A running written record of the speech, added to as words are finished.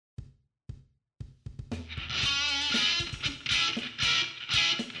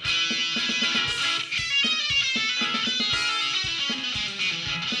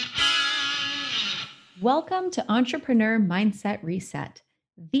Welcome to Entrepreneur Mindset Reset,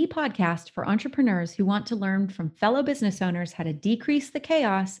 the podcast for entrepreneurs who want to learn from fellow business owners how to decrease the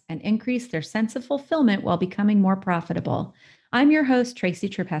chaos and increase their sense of fulfillment while becoming more profitable. I'm your host, Tracy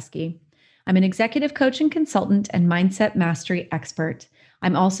Trapesky. I'm an executive coach and consultant and mindset mastery expert.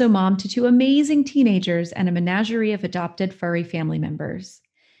 I'm also mom to two amazing teenagers and a menagerie of adopted furry family members.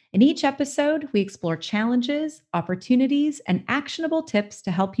 In each episode, we explore challenges, opportunities, and actionable tips to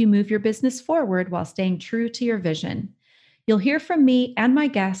help you move your business forward while staying true to your vision. You'll hear from me and my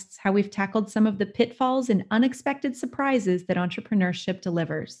guests how we've tackled some of the pitfalls and unexpected surprises that entrepreneurship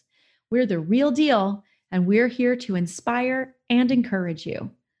delivers. We're the real deal, and we're here to inspire and encourage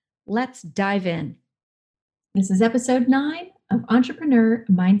you. Let's dive in. This is episode 9 of Entrepreneur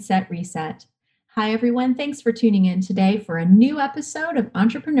Mindset Reset. Hi, everyone. Thanks for tuning in today for a new episode of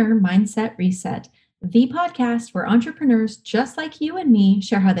Entrepreneur Mindset Reset, the podcast where entrepreneurs just like you and me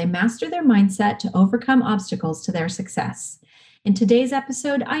share how they master their mindset to overcome obstacles to their success. In today's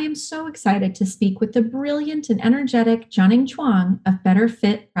episode, I am so excited to speak with the brilliant and energetic Jianing Chuang of Better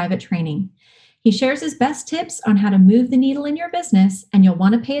Fit Private Training. He shares his best tips on how to move the needle in your business, and you'll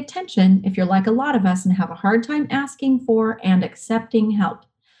want to pay attention if you're like a lot of us and have a hard time asking for and accepting help.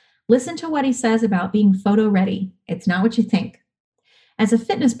 Listen to what he says about being photo ready. It's not what you think. As a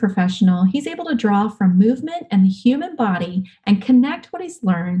fitness professional, he's able to draw from movement and the human body and connect what he's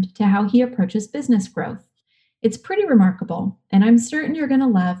learned to how he approaches business growth. It's pretty remarkable, and I'm certain you're going to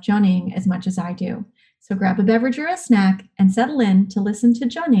love Jianing as much as I do. So grab a beverage or a snack and settle in to listen to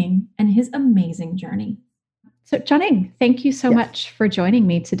Jianing and his amazing journey. So Jianing, thank you so much for joining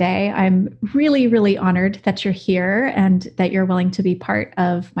me today. I'm really, really honored that you're here and that you're willing to be part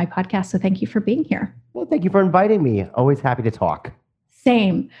of my podcast. So thank you for being here. Well, thank you for inviting me. Always happy to talk.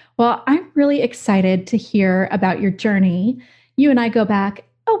 Same. Well, I'm really excited to hear about your journey. You and I go back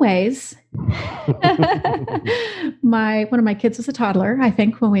a ways. One of my kids was a toddler, I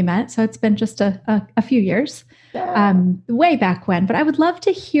think, when we met. So it's been just a few years. Way back when, but I would love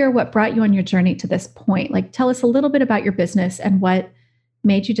to hear what brought you on your journey to this point. Like, tell us a little bit about your business and what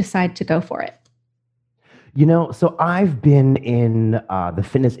made you decide to go for it. So I've been in the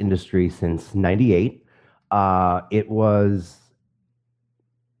fitness industry since '98. It was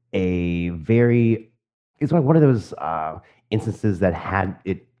it's like one of those instances that had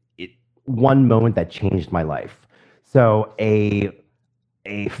it one moment that changed my life. So a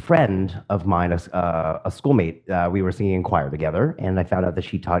friend of mine, a schoolmate, we were singing in choir together, and I found out that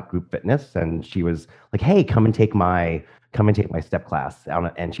she taught group fitness, and she was like, "Hey, come and take my step class."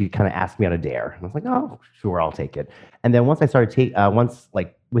 And she kind of asked me on a dare, and I was like, "Oh, sure, I'll take it." And then once I started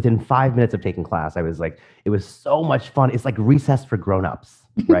within 5 minutes of taking class, I was like, it was so much fun. It's like recess for grown-ups,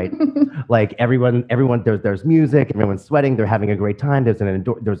 right? Like everyone, there's music, everyone's sweating, they're having a great time. There's a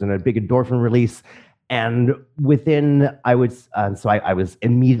big endorphin release. And I was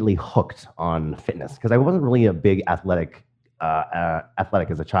immediately hooked on fitness because I wasn't really a big athletic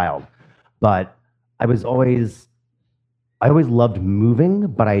as a child, but I always loved moving,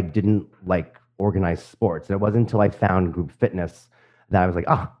 but I didn't like organized sports. And it wasn't until I found group fitness that I was like,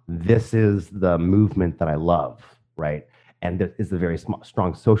 this is the movement that I love, right? And there is a very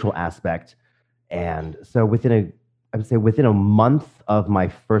strong social aspect. And so within a month of my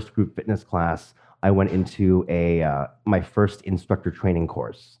first group fitness class, I went into my first instructor training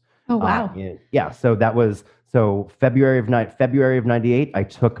course. Oh, wow. So February of '98, I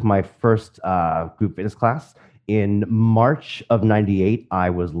took my first group fitness class. In March of '98, I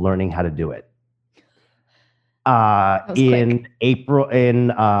was learning how to do it. In April,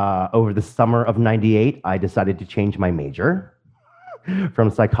 over the summer of '98, I decided to change my major from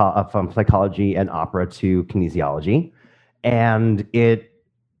psychology and opera to kinesiology, and it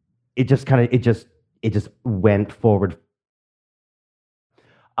just went forward.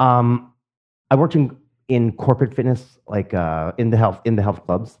 I worked in corporate fitness, like in the health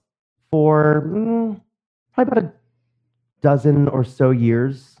clubs, for probably about a dozen or so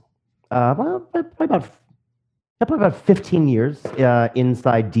years. Probably about 15 years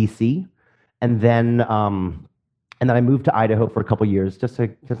inside DC, and then I moved to Idaho for a couple years just to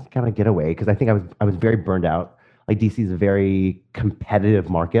kind of get away because I think I was very burned out. Like DC is a very competitive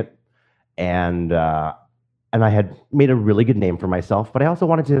market. And I had made a really good name for myself, but I also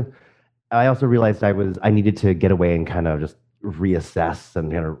realized I needed to get away and kind of just reassess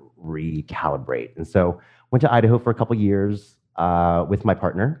and kind of recalibrate. And so went to Idaho for a couple years with my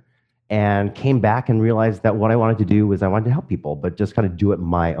partner and came back and realized that what I wanted to do was I wanted to help people, but just kind of do it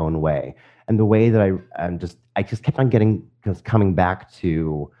my own way. And the way that I just kept on coming back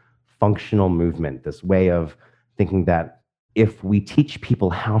to functional movement, this way of thinking that if we teach people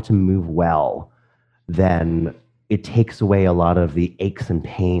how to move well, then it takes away a lot of the aches and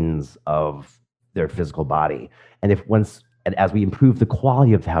pains of their physical body. And as we improve the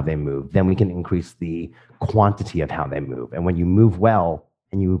quality of how they move, then we can increase the quantity of how they move. And when you move well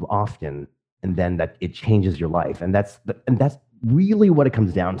and you move often, and then that it changes your life. And that's really what it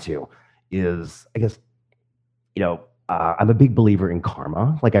comes down to is, I guess, I'm a big believer in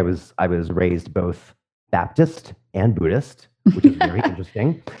karma. Like I was raised both Baptist and Buddhist, which is very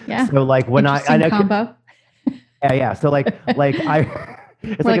interesting. Yeah. So like when I know combo. Yeah. So like I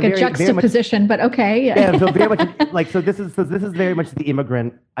it's like a very, juxtaposition, but okay. Yeah. So very much like this is very much the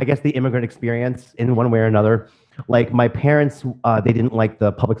immigrant experience in one way or another. Like my parents, they didn't like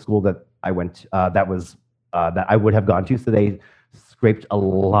the public school that I went that I would have gone to, so they scraped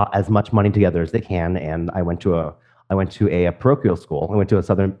as much money together as they can, and I went to a parochial school. I went to a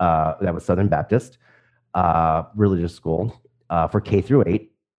Southern Baptist religious school for K through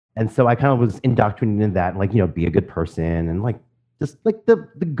 8, and so I kind of was indoctrinated in that, like be a good person and like just like the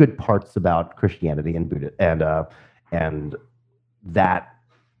good parts about Christianity and Buddha and that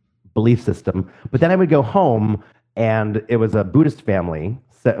belief system. But then I would go home, and it was a Buddhist family.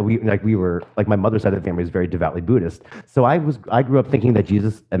 So we were like, my mother's side of the family was very devoutly Buddhist. So I grew up thinking that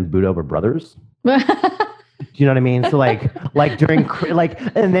Jesus and Buddha were brothers. Do you know what I mean? So like during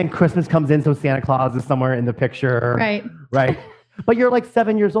and then Christmas comes in, so Santa Claus is somewhere in the picture. Right. But you're like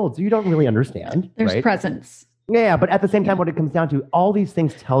 7 years old, so you don't really understand. There's right? presents. Yeah, but at the same time, what it comes down to, all these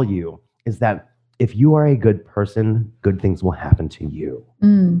things tell you is that if you are a good person, good things will happen to you.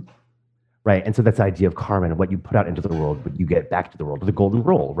 Mm. Right. And so that's the idea of karma, and what you put out into the world, what you get back to the world, the golden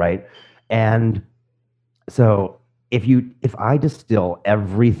rule, right? And so if I distill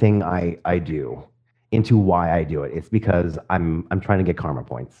everything I do into why I do it, it's because I'm trying to get karma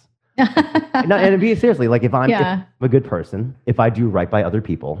points. And be seriously, like if I'm a good person, if I do right by other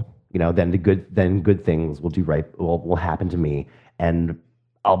people, then good things will happen to me, and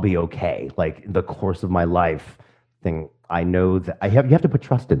I'll be okay. Like the course of my life thing, I know that you have to put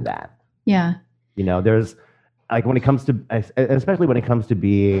trust in that. Yeah. There's like especially when it comes to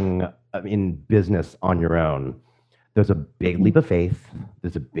being in business on your own, there's a big leap of faith,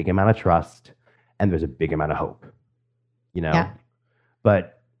 there's a big amount of trust, and there's a big amount of hope. Yeah.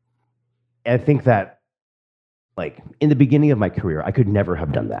 But I think that like in the beginning of my career, I could never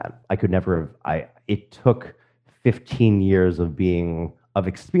have done that. It took 15 years of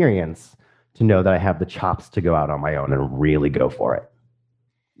experience to know that I have the chops to go out on my own and really go for it.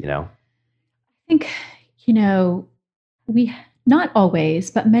 I think, we, not always,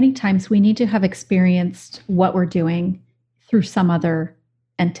 but many times we need to have experienced what we're doing through some other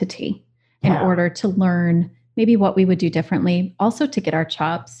entity in order to learn maybe what we would do differently, also to get our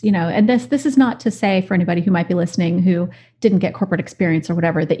chops, and this is not to say for anybody who might be listening who didn't get corporate experience or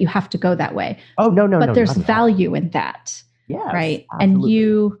whatever, that you have to go that way. Oh, no. But there's value in that. Yes, right. Absolutely.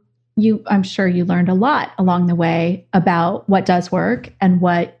 And you, I'm sure you learned a lot along the way about what does work and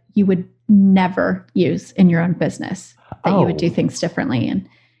what you would never use in your own business, that you would do things differently. And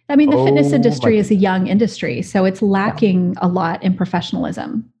I mean, the fitness industry is a young industry, so it's lacking a lot in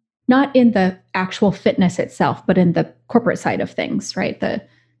professionalism, not in the actual fitness itself, but in the corporate side of things, right? The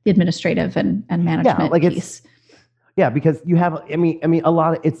administrative and management piece. Because you have, a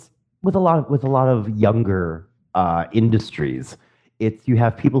lot of, it's with a lot of younger industries, you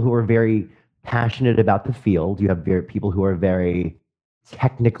have people who are very passionate about the field. You have people who are very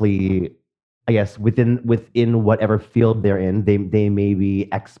technically, I guess, within whatever field they're in, they may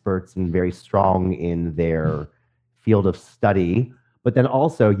be experts and very strong in their field of study. But then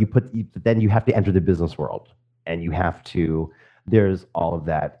also then you have to enter the business world, and there's all of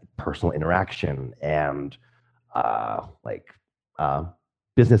that personal interaction and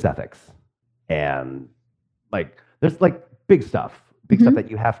business ethics, and there's big stuff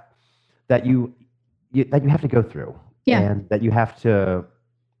that you have that you have to go through, and that you have to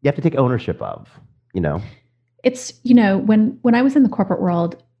take ownership of. It's when I was in the corporate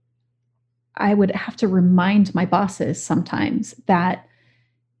world, I would have to remind my bosses sometimes that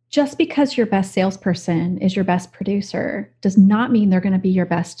just because your best salesperson is your best producer does not mean they're going to be your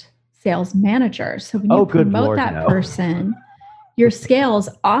best sales manager. So when you promote person, your scales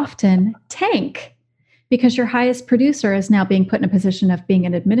often tank because your highest producer is now being put in a position of being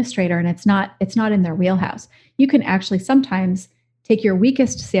an administrator, and it's not in their wheelhouse. You can actually sometimes take your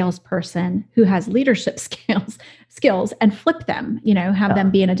weakest salesperson who has leadership skills and flip them, have them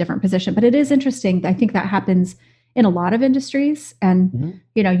be in a different position. But it is interesting. I think that happens in a lot of industries. And,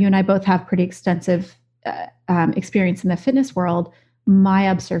 you and I both have pretty extensive experience in the fitness world. My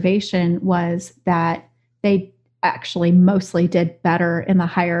observation was that actually mostly did better in the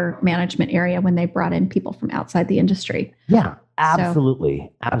higher management area when they brought in people from outside the industry. Yeah,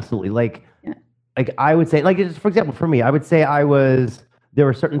 absolutely. Absolutely. Yeah. Like I would say, like, for example, for me, I would say there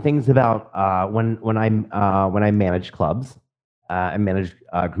were certain things about when I managed clubs and managed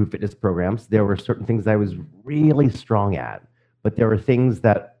group fitness programs, there were certain things that I was really strong at. But there were things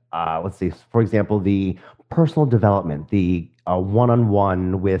that, let's see, for example, the personal development, the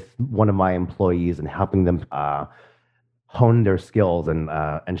one-on-one with one of my employees and helping them hone their skills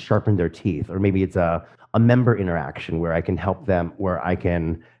and sharpen their teeth. Or maybe it's a member interaction where I can help them, where I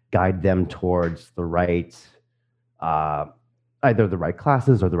can guide them towards the right, either the right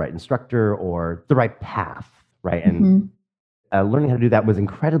classes or the right instructor or the right path, right? And learning how to do that was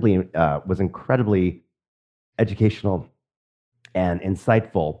incredibly educational and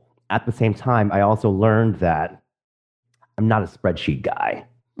insightful. At the same time, I also learned that I'm not a spreadsheet guy.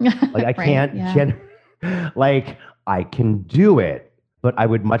 Like I can't, like I can do it, but I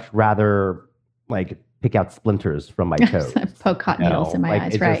would much rather like pick out splinters from my toes. Poke hot needles in my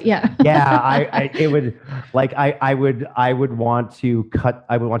eyes, right? Just, yeah. Yeah. It would like, I would want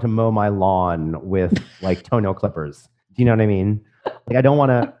to mow my lawn with like toenail clippers. Do you know what I mean? Like, I don't want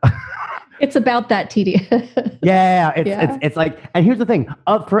to. It's about that tedious. Yeah. It's like, and here's the thing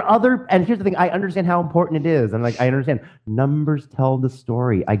and here's the thing, I understand how important it is. And like, I understand numbers tell the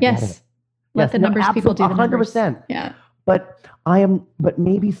story. I get it. Let the numbers people do the 100%. Yeah. But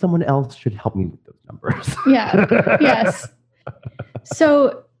maybe someone else should help me with those numbers. Yeah. Yes.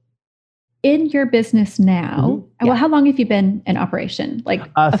 So in your business now, well, how long have you been in operation? Like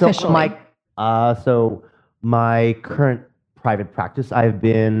officially? So my current private practice, I've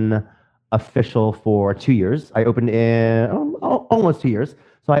been official for 2 years. I opened in almost 2 years.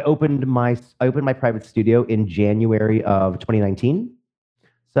 So I opened my private studio in January of 2019.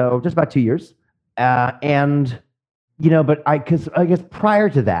 So just about 2 years. And but I guess prior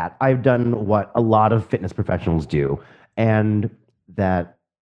to that, I've done what a lot of fitness professionals do, and that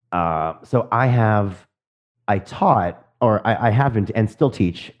so I haven't and still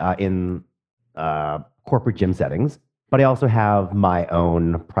teach in corporate gym settings, but I also have my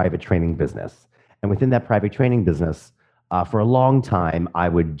own private training business. And within that private training business, for a long time, I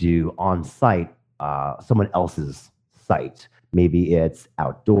would do on site someone else's site. Maybe it's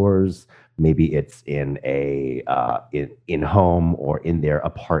outdoors. Maybe it's in a in home or in their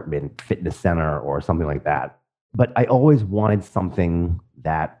apartment fitness center or something like that. But I always wanted something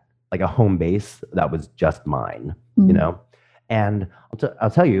that, like a home base that was just mine, And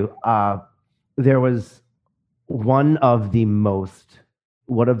I'll tell you, there was one of the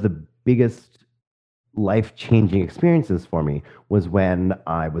biggest life-changing experiences for me was when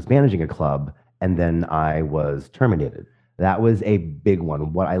I was managing a club and then I was terminated. That was a big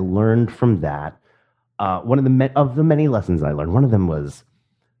one. What I learned from that, one of the many lessons I learned, one of them was,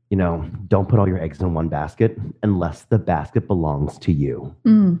 don't put all your eggs in one basket unless the basket belongs to you.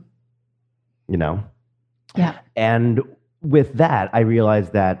 Yeah. And with that, I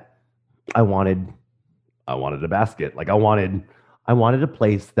realized that I wanted a basket. Like I wanted a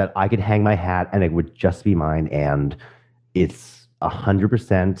place that I could hang my hat and it would just be mine. And it's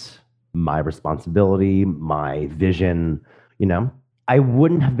 100% my responsibility, my vision. I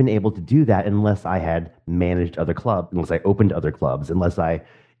wouldn't have been able to do that unless I had managed other clubs, unless I opened other clubs, unless I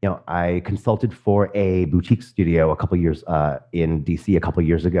consulted for a boutique studio a couple years in DC a couple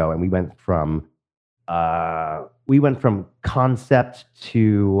years ago, and we went from concept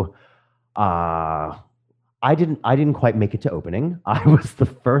to I didn't quite make it to opening. I was the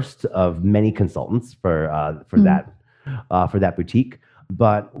first of many consultants for that boutique.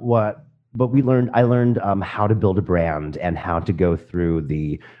 But I learned how to build a brand and how to go through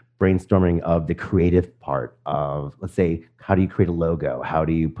the brainstorming of the creative part of, let's say, how do you create a logo? How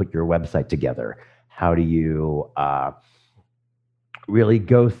do you put your website together? How do you really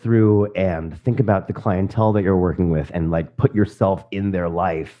go through and think about the clientele that you're working with and like put yourself in their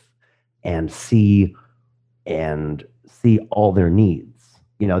life and see all their needs?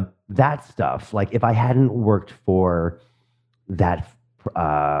 That stuff. Like if I hadn't worked for that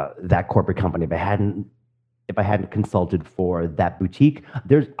corporate company, if I hadn't consulted for that boutique,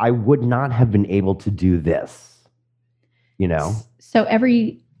 I would not have been able to do this. So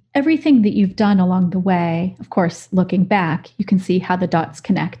everything that you've done along the way, of course, looking back, you can see how the dots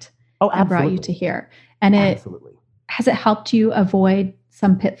connect. And brought you to here. And has it helped you avoid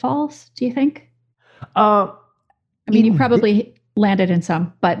some pitfalls, do you think? You probably landed in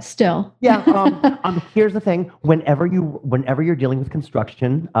some, but still. Yeah. Here's the thing. Whenever you're dealing with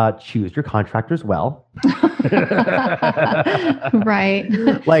construction, choose your contractors well. Right.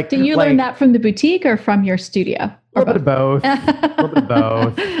 Like, Did you learn that from the boutique or from your studio? A little bit of both. A little bit of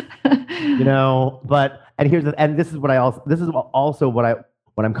both. This is also what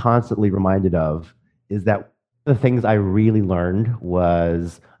I'm constantly reminded of is that the things I really learned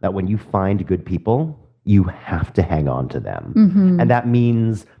was that when you find good people, you have to hang on to them. Mm-hmm. And that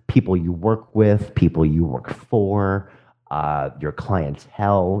means people you work with, people you work for, your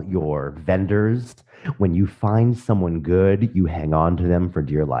clientele, your vendors. When you find someone good, you hang on to them for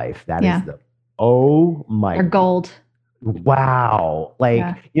dear life. That is oh my. They're gold. Wow.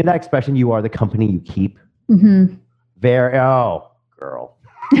 Like, you know that expression, you are the company you keep? Mm-hmm. Girl.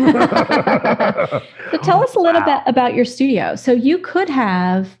 So tell us a little bit about your studio. So you could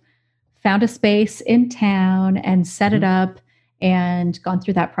have found a space in town and set it up and gone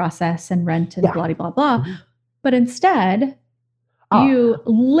through that process and rent and blah, blah, blah. But instead, you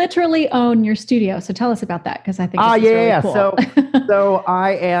literally own your studio. So tell us about that, because I think this is really cool. So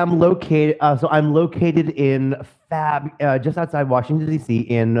I am located. I'm located in just outside Washington D.C.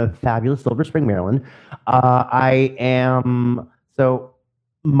 in fabulous Silver Spring, Maryland.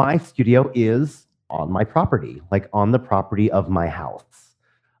 My studio is on my property, like on the property of my house.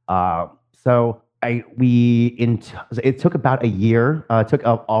 It took about a year. It took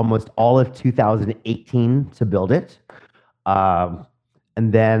almost all of 2018 to build it. And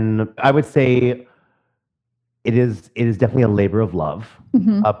then I would say it is definitely a labor of love,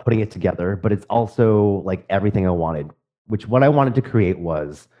 putting it together, but it's also like everything I wanted, what I wanted to create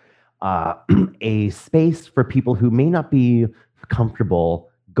was a space for people who may not be comfortable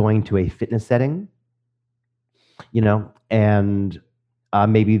going to a fitness setting, and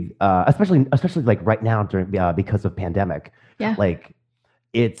maybe especially like right now during because of pandemic. Yeah. Like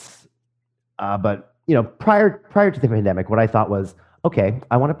it's but prior to the pandemic, what I thought was, okay,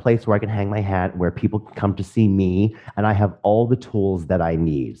 I want a place where I can hang my hat, where people can come to see me, and I have all the tools that I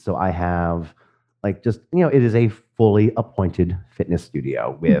need. So I have it is a fully appointed fitness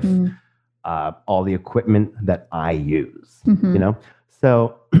studio with all the equipment that I use,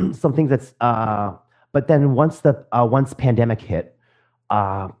 So some things but then once pandemic hit,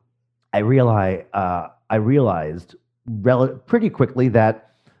 I realized pretty quickly that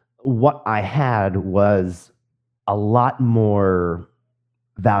what I had was a lot more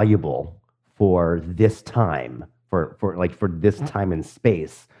valuable for this time, for this time and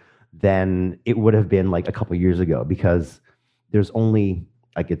space, than it would have been like a couple years ago, because there's only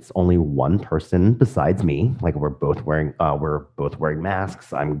it's only one person besides me. Like we're both wearing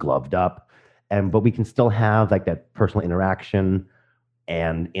masks. I'm gloved up, but we can still have like that personal interaction,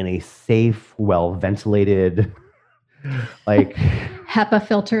 and in a safe, well ventilated, like HEPA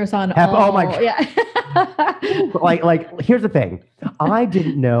filters on oh my God. Yeah. like here's the thing. I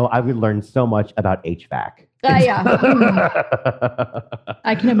didn't know I would learn so much about HVAC. Yeah.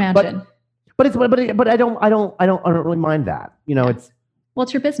 I can imagine. But I don't really mind that.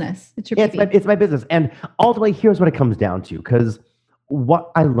 It's your business. It's your baby. It's my business. And ultimately, here's what it comes down to. Because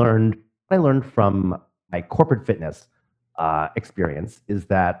what I learned from my corporate fitness experience is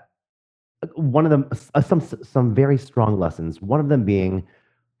that one of them, some very strong lessons, one of them being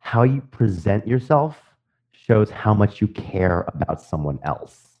how you present yourself shows how much you care about someone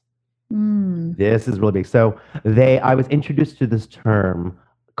else. This is really big. So I was introduced to this term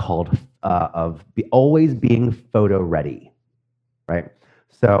called always being photo ready, right?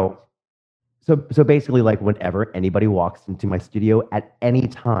 So basically, like whenever anybody walks into my studio at any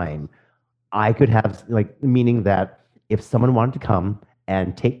time, I could have meaning that if someone wanted to come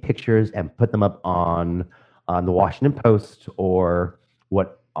and take pictures and put them up on the Washington Post or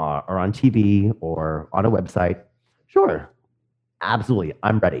on TV or on a website, sure, absolutely,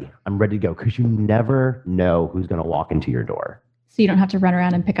 I'm ready. I'm ready to go, because you never know who's going to walk into your door. So you don't have to run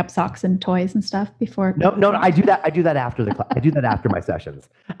around and pick up socks and toys and stuff before. No, I do that. I do that after the class. I do that after my sessions,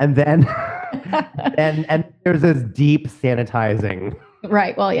 and then and there's this deep sanitizing.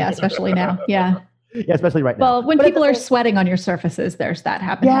 Right. Well, yeah, especially now. Yeah. Yeah, especially right now. Well, when people are sweating on your surfaces, there's that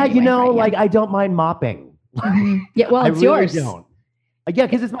happening. Yeah, anyway, right? I don't mind mopping. Yeah, well, it's yours. Don't. Yeah,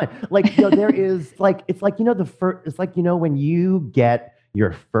 because it's mine. There is it's when you get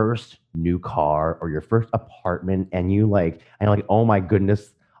your first new car or your first apartment, and you're like, oh my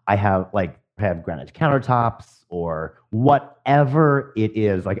goodness, I have granite countertops or whatever it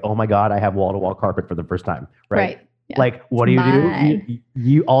is. Like, oh my God, I have wall-to-wall carpet for the first time. Right. Yeah. Like, what do?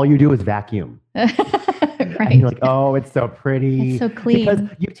 You all you do is vacuum. Right. And you're Right. like, oh, it's so It's pretty. so Because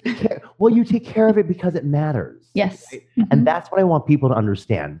clean. you take care, well, you take care of it because it matters. Yes. Right? And that's what I want people to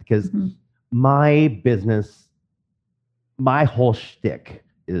understand, because my business, my whole shtick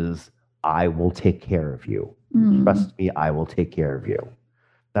is I will take care of you. Trust me, I will take care of you.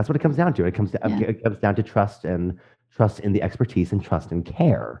 That's what it comes down to. It comes down to trust, and trust in the expertise, and trust and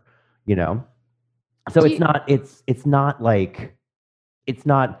care, you know? So it's not like, it's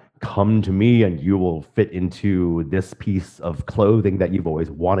not come to me and you will fit into this piece of clothing that you've always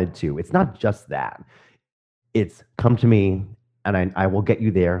wanted to. It's not just that. It's come to me and I will get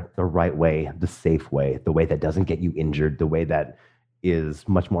you there the right way, the safe way, the way that doesn't get you injured, the way that is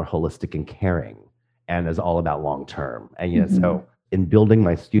much more holistic and caring and is all about long term. And so in building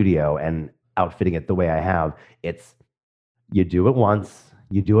my studio and outfitting it the way I have, it's, you do it once,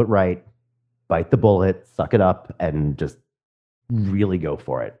 you do it right, bite the bullet, suck it up, and just really go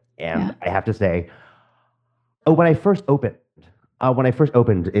for it. And I have to say, when I first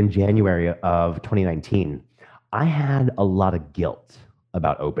opened in January of 2019, I had a lot of guilt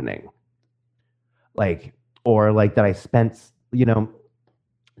about opening, like that I spent,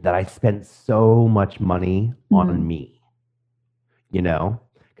 that I spent so much money on me, because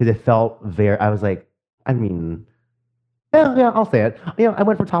it felt very. I was like, I mean, yeah, I'll say it. I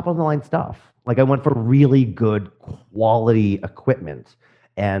went for top of the line stuff. Like I went for really good quality equipment,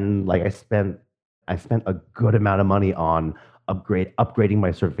 and like I spent a good amount of money on upgrading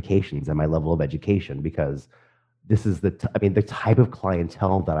my certifications and my level of education, because this is the type of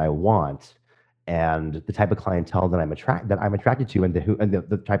clientele that I want, and the type of clientele that I'm attracted to, and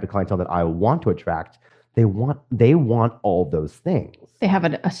the type of clientele that I want to attract. They want all those things. They have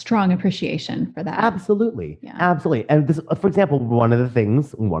a strong appreciation for that. Absolutely. Absolutely. And this, for example, one of the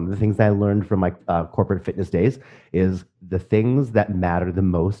things I learned from my corporate fitness days is the things that matter the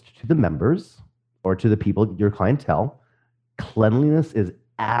most to the members or to the people, your clientele. Cleanliness is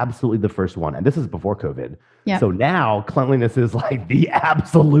absolutely the first one. And this is before COVID. So now cleanliness is like the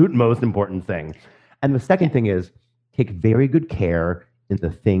absolute most important thing. And the second thing is take very good care in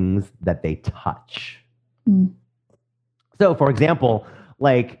the things that they touch. So, for example,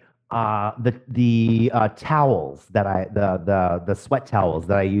 like the towels the sweat towels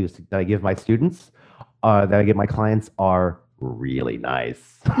that I give my students, that I give my clients, are really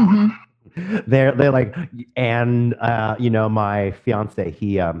nice. They're like, and my fiance,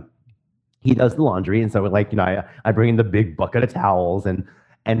 he does the laundry, and so like I bring in the big bucket of towels, and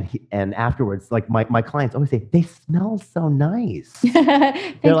afterwards, like my clients always say, they smell so nice.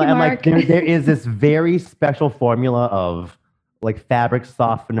 Thank you, I'm Mark. like, there is this very special formula of like fabric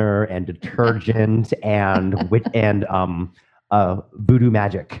softener and detergent and voodoo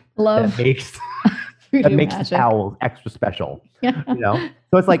magic Love that makes voodoo the magic. towels extra special. So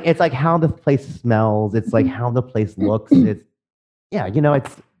it's like how the place smells. It's like how the place looks. It's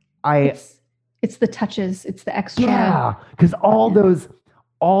it's the touches. It's the extra. Yeah, because all the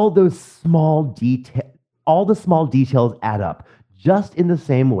small details add up, just in the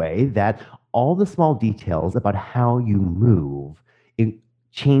same way that all the small details about how you move, it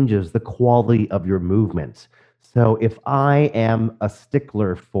changes the quality of your movement. So if I am a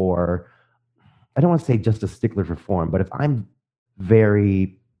stickler for, I don't want to say just a stickler for form, but if I'm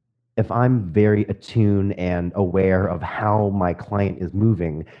very attuned and aware of how my client is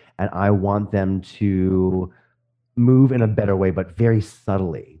moving, and I want them to move in a better way, but very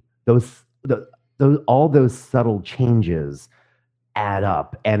subtly, all those subtle changes add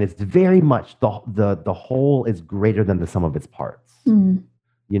up, and it's very much the whole is greater than the sum of its parts. And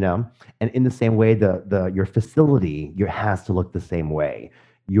in the same way, your facility has to look the same way.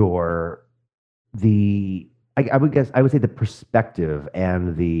 I would say the perspective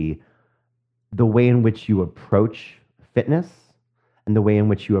and the way in which you approach fitness, and the way in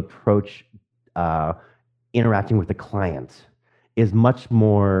which you approach interacting with the client, is much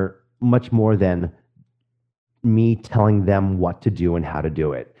more than me telling them what to do and how to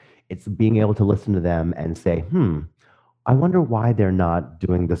do it. It's being able to listen to them and say, I wonder why they're not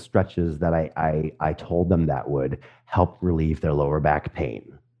doing the stretches that I told them that would help relieve their lower back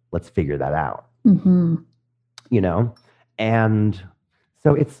pain. Let's figure that out. And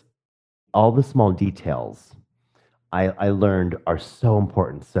so it's all the small details I learned are so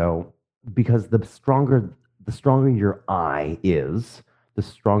important. So because the stronger your eye is, the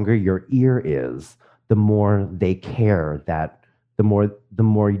stronger your ear is, the more they care, that the more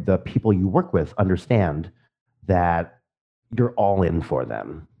the people you work with understand that you're all in for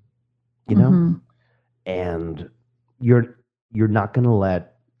them, and you're not going to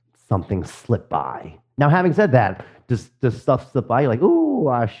let something slip by. Now, having said that, does stuff slip by? You're like, oh,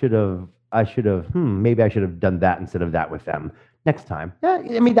 I should have maybe I should have done that instead of that with them next time. Yeah,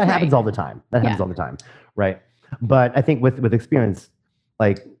 I mean, that happens Right. all the time. That happens Yeah. all the time, right? But I think with experience,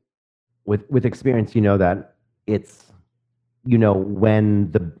 like with experience, you know that it's, you know,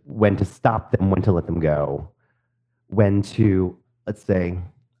 when to stop them, when to let them go, when to, let's say,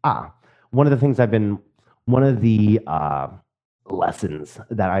 ah, one of the things one of the lessons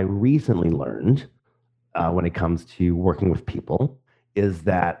that I recently learned when it comes to working with people is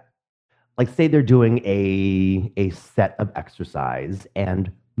that, like, say they're doing a set of exercise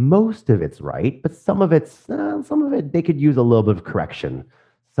and most of it's right, but some of it they could use a little bit of correction.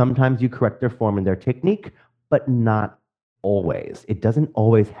 Sometimes you correct their form and their technique, but not always. It doesn't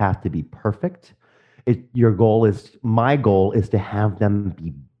always have to be perfect. My goal is to have them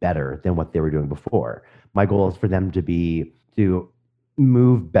be better than what they were doing before. My goal is for them to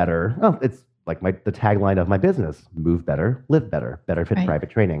move better. Oh, it's like the tagline of my business: move better, live better, better fit Right. private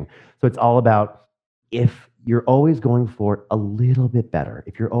training. So it's all about, if you're always going for a little bit better,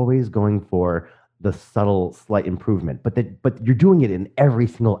 if you're always going for the subtle slight improvement, but you're doing it in every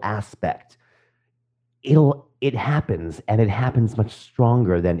single aspect, it happens, and it happens much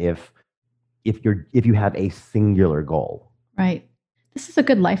stronger than if you have a singular goal. Right. This is a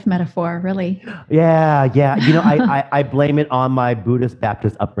good life metaphor, really. Yeah. You know, I blame it on my Buddhist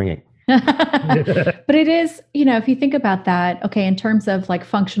Baptist upbringing. But it is, you know, if you think about that, okay, in terms of like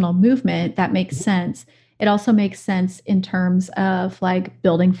functional movement, that makes sense. It also makes sense in terms of like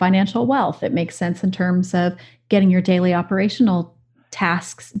building financial wealth. It makes sense in terms of getting your daily operational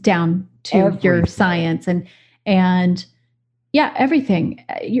tasks down to your Everything. science and yeah, everything.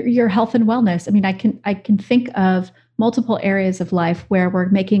 Your health and wellness. I mean, I can think of multiple areas of life where we're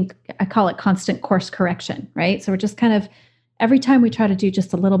making, I call it constant course correction, right? So we're just kind of every time we try to do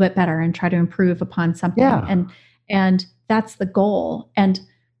just a little bit better and try to improve upon something. Yeah. And that's the goal. And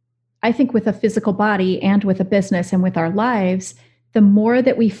I think with a physical body and with a business and with our lives, the more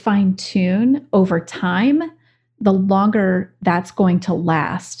that we fine tune over time, the longer that's going to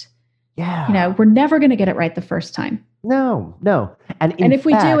last. Yeah. You know, we're never going to get it right the first time. No. And if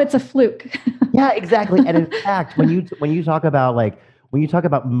we do, it's a fluke. Yeah, exactly. And in fact, when you talk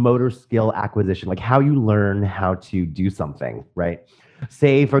about motor skill acquisition, like how you learn how to do something, right?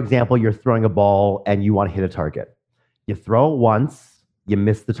 Say, for example, you're throwing a ball and you want to hit a target. You throw it once, you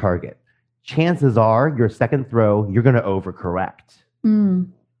miss the target. Chances are your second throw, you're going to overcorrect.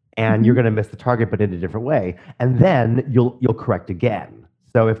 And you're going to miss the target, but in a different way. And then you'll correct again.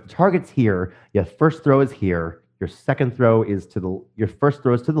 So if the target's here, your first throw is here, your second throw is your first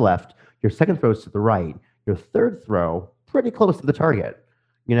throw is to the left, your second throw is to the right, your third throw pretty close to the target.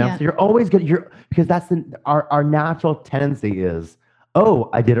 You know, so you're always good. Because that's our natural tendency is, oh,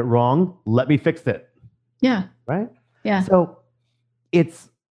 I did it wrong. Let me fix it. Yeah. Right. Yeah. So it's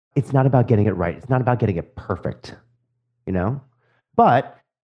not about getting it right. It's not about getting it perfect. You know, but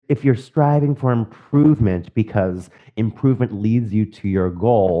if you're striving for improvement because improvement leads you to your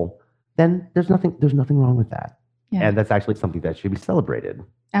goal, then there's nothing wrong with that. Yeah. And that's actually something that should be celebrated.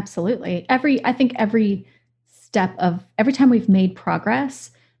 Absolutely. I think every step of every time we've made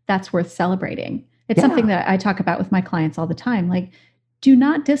progress, that's worth celebrating. It's something that I talk about with my clients all the time. Like, do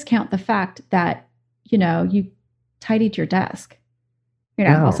not discount the fact that, you know, you tidied your desk. You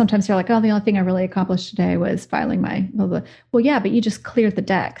know, well, sometimes you're like, oh, the only thing I really accomplished today was filing my blah, blah. Well, yeah, but you just cleared the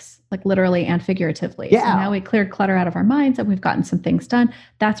decks, like literally and figuratively. Yeah. So now we cleared clutter out of our minds and we've gotten some things done.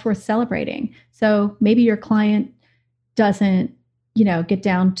 That's worth celebrating. So maybe your client doesn't, you know, get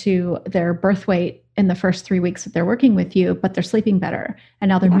down to their birth weight in the first 3 weeks that they're working with you, but they're sleeping better and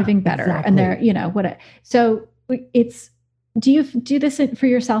now they're moving better. Exactly. And they're, you know, so do you do this for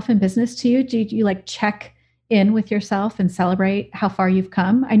yourself in business too? Do you like check in with yourself and celebrate how far you've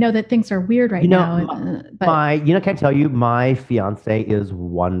come? I know that things are weird right now. But can I tell you, my fiance is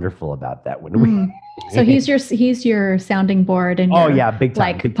wonderful about that. When so he's your sounding board and big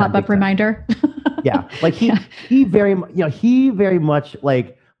time, like pop-up reminder. Yeah, like he very much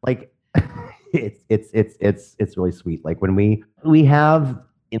like it's really sweet. Like when we have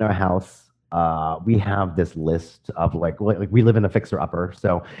in our house, we have this list of like we live in a fixer-upper,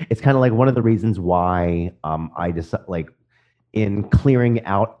 so it's kind of like one of the reasons why I just like in clearing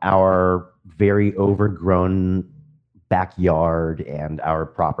out our very overgrown backyard and our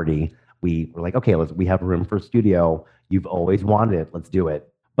property, we were like, okay, we have room for a studio. You've always wanted it. Let's do it.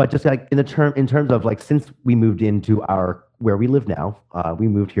 But just like in terms of like, since we moved into where we live now, we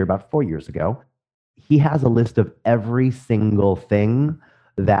moved here about 4 years ago. He has a list of every single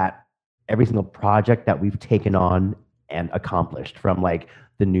project that we've taken on and accomplished, from like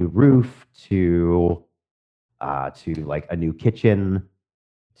the new roof to like a new kitchen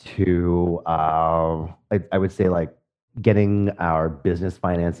to I would say like getting our business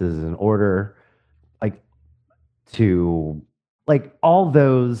finances in order, like to like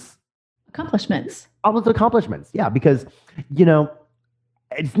Accomplishments. all those accomplishments. Yeah, because you know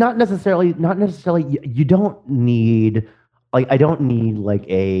it's not necessarily you don't need like I don't need like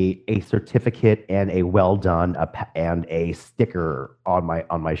a certificate and a well done and a sticker on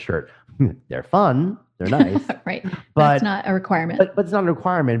my shirt. They're fun, they're nice, Right. That's but not a requirement. but it's not a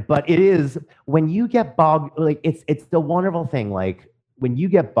requirement. But it is when you get bogged like it's the wonderful thing like when you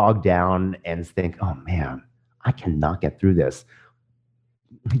get bogged down and think, oh man, I cannot get through this.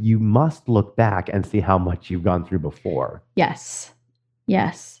 You must look back and see how much you've gone through before. Yes.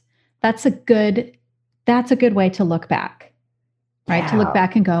 Yes. That's a good way to look back, right? To look Yeah.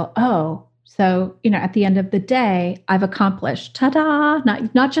 back and go, oh, so, at the end of the day, I've accomplished, ta-da,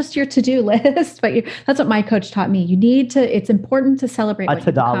 not just your to-do list, but that's what my coach taught me. It's important to celebrate A what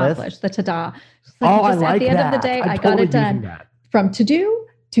you've ta-da list? accomplished, the ta-da. It's Oh, I at like the end of the that. day, I'm I got totally it done. using that. From to-do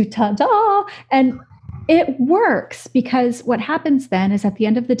to ta-da. And it works because what happens then is at the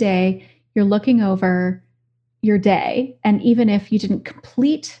end of the day, you're looking over your day. And even if you didn't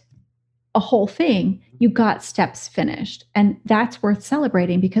complete a whole thing, you got steps finished. And that's worth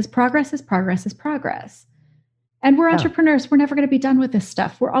celebrating because progress is progress is progress. And we're Yeah. entrepreneurs. We're never going to be done with this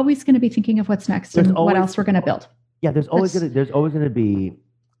stuff. We're always going to be thinking of what's next There's and what always- else we're going to build. Yeah, there's always gonna be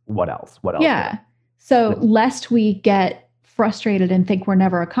what else? What else? Yeah. So lest we get frustrated and think we're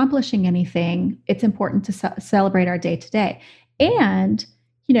never accomplishing anything, it's important to celebrate our day to day. And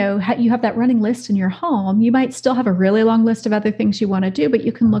you have that running list in your home. You might still have a really long list of other things you want to do, but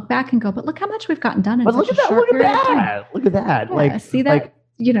you can look back and go, but look how much we've gotten done in But such a short period of time. Look at that. Yeah, Like see that,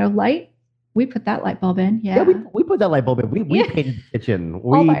 like, light? We put that light bulb in. Yeah. yeah, we put that light bulb in. We Yeah. painted the kitchen.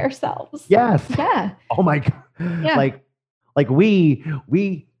 all by ourselves. Yes. Yeah. Oh my god. Yeah. Like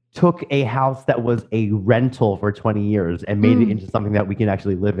we took a house that was a rental for 20 years and made it into something that we can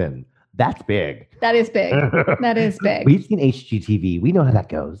actually live in. That's big. That is big. That is big. We've seen HGTV. We know how that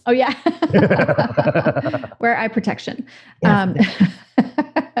goes. Oh yeah. Wear eye protection. Yes.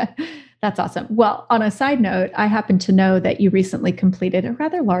 That's awesome. Well, on a side note, I happen to know that you recently completed a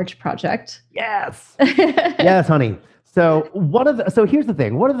rather large project. Yes. Yes, honey. So here's the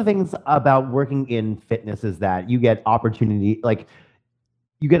thing. One of the things about working in fitness is that you get opportunities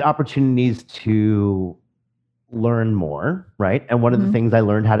to learn more, right? And one of the things I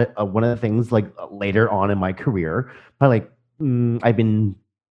learned one of the things like later on in my career, I've been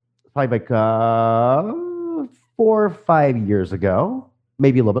probably like 4 or 5 years ago,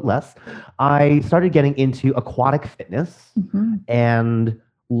 maybe a little bit less, I started getting into aquatic fitness and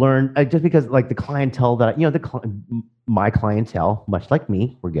learned just because like the clientele that my clientele, much like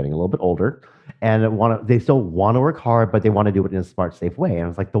me, we're getting a little bit older and they still want to work hard, but they want to do it in a smart, safe way. And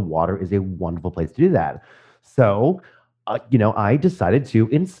it's like the water is a wonderful place to do that. So, I decided to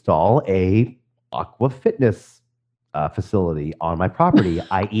install a aqua fitness facility on my property,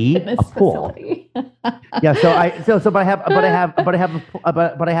 i.e., a pool. Yeah. But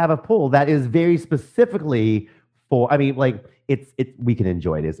I have a pool that is very specifically for. I mean, like we can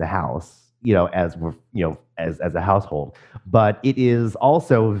enjoy it as a house, as we're, as a household, but it is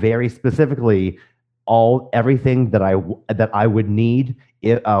also very specifically everything that I would need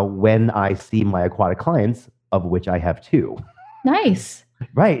when I see my aquatic clients, of which I have 2. Nice.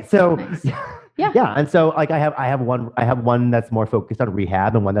 Right. So Nice. yeah. And so like I have one that's more focused on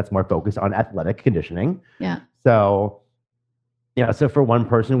rehab and one that's more focused on athletic conditioning. Yeah. So so for one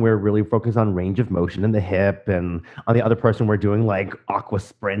person, we're really focused on range of motion in the hip, and on the other person, we're doing like aqua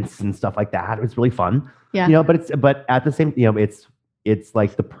sprints and stuff like that. It's really fun. Yeah. But at the same, it's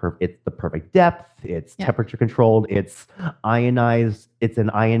like the perfect depth. It's temperature controlled. It's ionized. It's an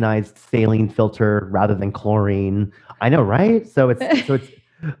ionized saline filter rather than chlorine. I know, right?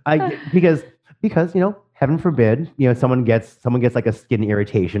 Because heaven forbid, someone gets like a skin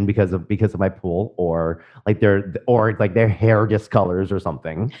irritation because of my pool, or like their hair discolors or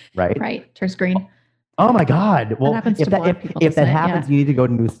something, right? Right. Turns green. Oh my God! Well, happens to a lot of people, if that doesn't it? happens, you need to go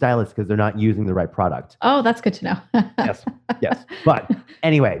to new stylists because they're not using the right product. Oh, that's good to know. Yes. But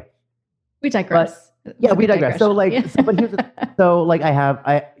anyway, we digress. yeah, we digress. So like, digression. but here's so like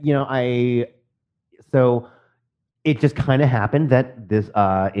so it just kind of happened that this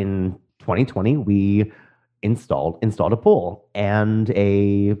in 2020 we installed a pool and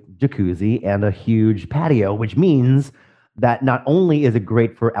a jacuzzi and a huge patio, which means that not only is it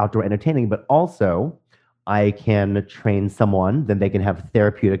great for outdoor entertaining, but also I can train someone, then they can have a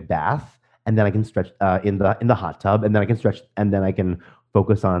therapeutic bath, and then I can stretch in the hot tub, and then I can stretch, and then I can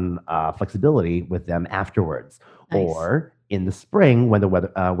focus on flexibility with them afterwards. Nice. Or in the spring when the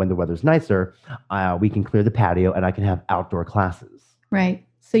weather's nicer, we can clear the patio and I can have outdoor classes. Right.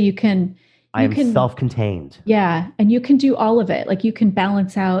 So you I am can, self-contained. yeah, and you can do all of it. Like you can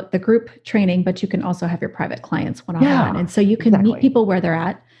balance out the group training, but you can also have your private clients one-on-one. Yeah, And so you can exactly. meet people where they're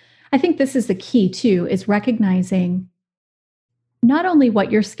at. I think this is the key too, is recognizing not only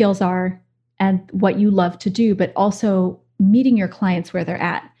what your skills are and what you love to do, but also meeting your clients where they're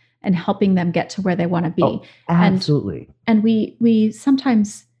at and helping them get to where they want to be. Oh, absolutely. And we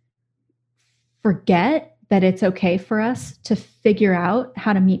sometimes forget that it's okay for us to figure out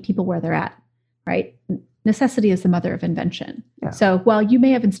how to meet people where they're at, right? Necessity is the mother of invention. Yeah. So while you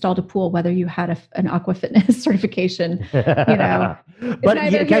may have installed a pool, whether you had an aqua fitness certification, but yeah, can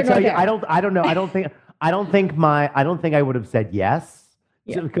I tell you, I don't know. I don't think I would have said yes.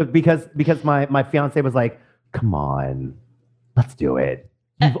 Yeah. Because my fiance was like, come on, let's do it.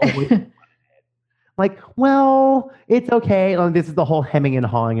 You've always like, well, it's okay. This is the whole hemming and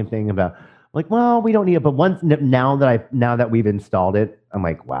hawing and thing about like, well, we don't need it. But now that we've installed it, I'm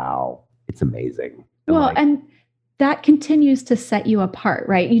like, wow, it's amazing. And that continues to set you apart,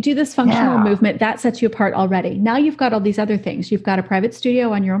 right? You do this functional movement that sets you apart already. Now you've got all these other things. You've got a private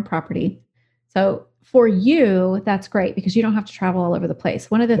studio on your own property. So for you, that's great because you don't have to travel all over the place.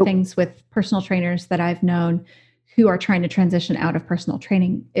 One of the things with personal trainers that I've known who are trying to transition out of personal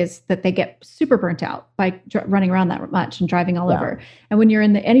training is that they get super burnt out by running around that much and driving all over. And when you're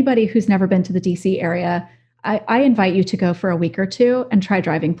anybody who's never been to the DC area, I invite you to go for a week or two and try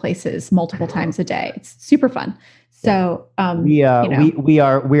driving places multiple times a day. It's super fun. So we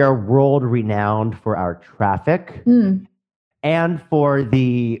are world renowned for our traffic and for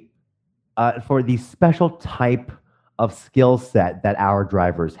the special type of skill set that our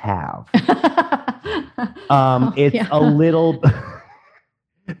drivers have. It's a little.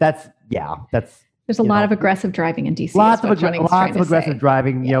 There's a lot of aggressive driving in DC. Lots of aggressive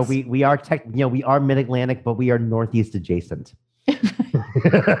driving. Yes. We are we are Mid-Atlantic, but we are Northeast adjacent.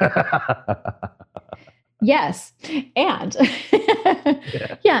 Yes. And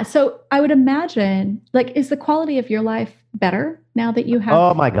so I would imagine, like, is the quality of your life better now that you have?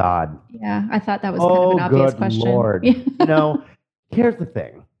 Oh my God. Yeah. I thought that was kind of an obvious question. Lord. Here's the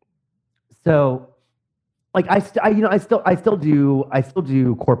thing. So like I still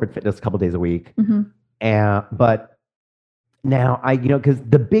do corporate fitness a couple days a week. Mm-hmm. But now because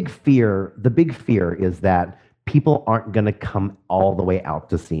the big fear is that people aren't going to come all the way out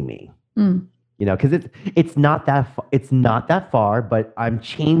to see me. Because it's not that far, but I'm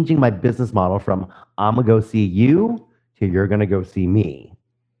changing my business model from I'm gonna go see you to you're gonna go see me.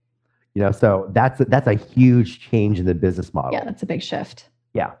 So that's a huge change in the business model. Yeah, that's a big shift.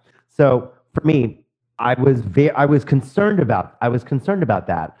 Yeah. So for me, I was concerned about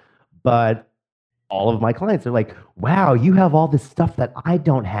that, but all of my clients are like, wow, you have all this stuff that I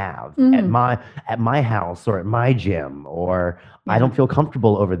don't have at my house or at my gym, or I don't feel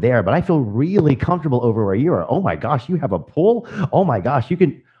comfortable over there, but I feel really comfortable over where you are. Oh my gosh, you have a pool? Oh my gosh, you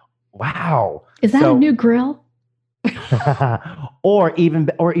can, wow. Is that a new grill? or even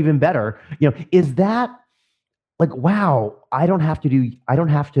better, is that like, wow, I don't have to do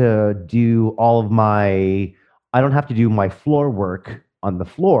my floor work on the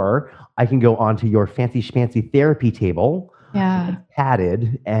floor. I can go onto your fancy schmancy therapy table,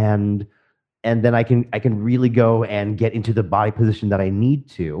 padded, and then I can really go and get into the body position that I need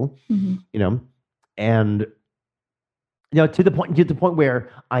to, and to the point where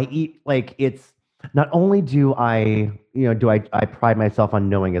I eat like it's not only do I pride myself on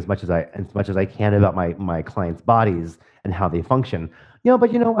knowing as much as I can about my clients' bodies and how they function,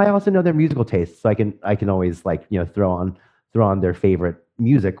 but I also know their musical tastes, so I can always throw on their favorite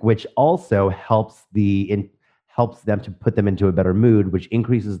music, which also helps them to put them into a better mood, which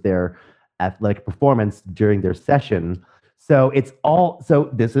increases their athletic performance during their session. So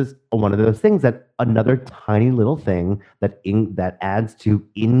this is one of those things, that another tiny little thing that adds to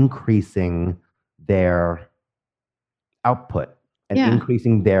increasing their output and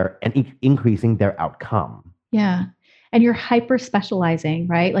increasing their outcome. Yeah. And you're hyper specializing,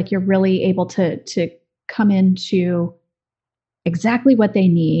 right? Like you're really able to come into exactly what they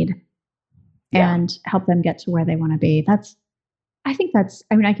need and help them get to where they want to be. I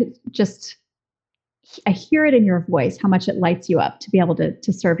hear it in your voice, how much it lights you up to be able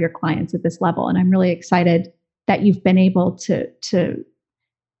to serve your clients at this level. And I'm really excited that you've been able to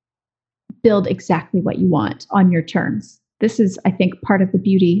build exactly what you want on your terms. This is, I think, part of the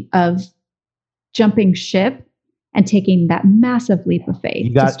beauty of jumping ship and taking that massive leap of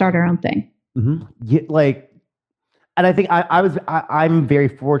faith to start our own thing. Mm-hmm. And I think I'm very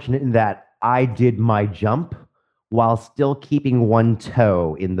fortunate in that I did my jump while still keeping one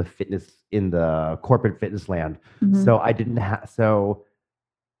toe in the corporate fitness land. Mhm. So I didn't have so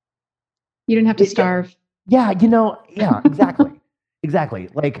You didn't have to it- starve. yeah, yeah, exactly. Exactly.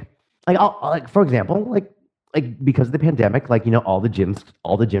 Like like for example, like because of the pandemic, like all the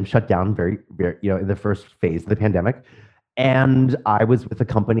gyms shut down very, very, in the first phase of the pandemic. And I was with a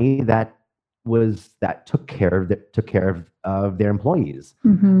company that took care of their employees.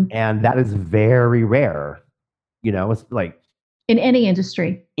 Mhm. And that is very rare. It's like In any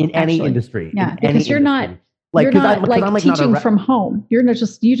industry, in any actually. industry. Yeah, In because any industry. Like, you're because not I'm like not a teaching from home. You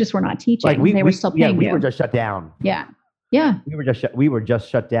just were not teaching. like They were still paying we you. were just shut down. Yeah. Yeah. We were just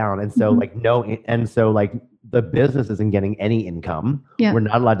shut down, and so Mhm. like like the business isn't getting any income. Yeah. We're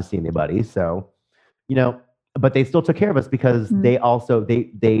not allowed to see anybody. So, you know, but they still took care of us because Mhm. they also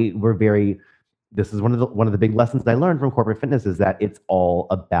they were very. This is one of the big lessons I learned from corporate fitness is that it's all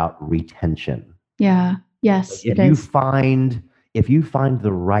about retention. Yeah. Yes, If it you is. find if you find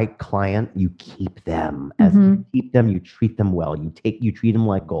the right client, you keep them. As Mhm. you keep them, you treat them well. You treat them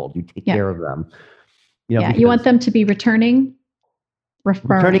like gold. You take Yeah. care of them. Yeah. You want because them to be returning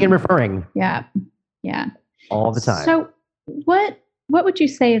returning and referring. referring Yeah. Yeah. all the time. So what would you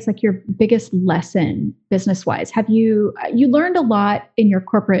say is like your biggest lesson business wise? Have you learned a lot in your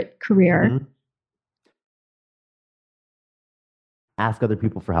corporate career? Mhm. Ask other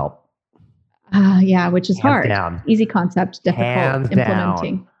people for help. Yeah, which is Hands hard. down. Easy concept, difficult Hands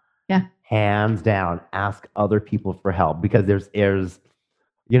implementing. down. Yeah. Hands down. Ask other people for help because there's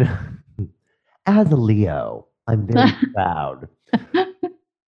you know as a Leo, I'm very proud.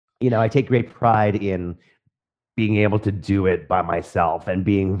 I take great pride in being able to do it by myself and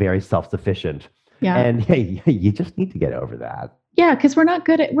being very self-sufficient. Yeah. And hey, you just need to get over that. Yeah, because we're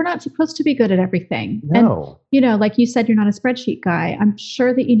not supposed to be good at everything. No. And like you said, you're not a spreadsheet guy. I'm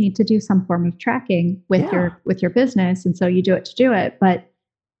sure that you need to do some form of tracking with Yeah. your business. And so you do it to do it. But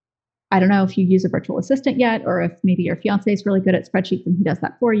I don't know if you use a virtual assistant yet, or if maybe your fiance is really good at spreadsheets and he does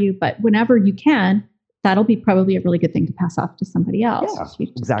that for you. But whenever you can, that'll be probably a really good thing to pass off to somebody else. Yeah, You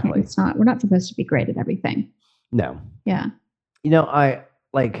just exactly. we're not supposed to be great at everything. No. Yeah. I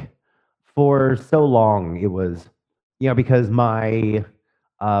like for so long it was, because my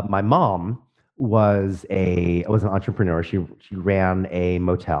mom was an entrepreneur. She ran a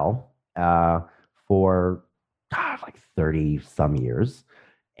motel for like 30 some years.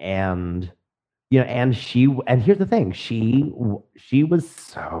 And and here's the thing, she was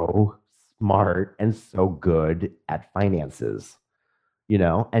so smart and so good at finances,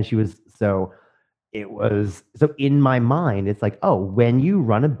 and she was so it was so in my mind, it's like, oh, when you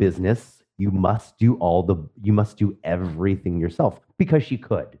run a business, you must do everything yourself because she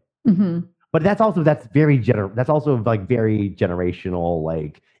could. Mm-hmm. But that's also like very generational,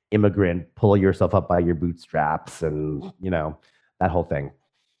 like immigrant, pull yourself up by your bootstraps and that whole thing.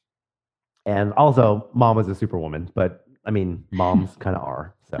 And also mom was a superwoman, but I mean moms kind of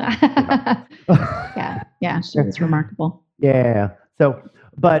are. So Yeah. Yeah. She was remarkable. yeah. So,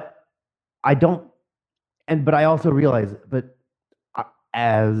 but I don't but I also realize,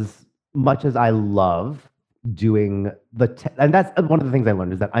 as much as I love doing and that's one of the things I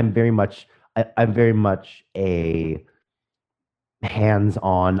learned is that I'm very much a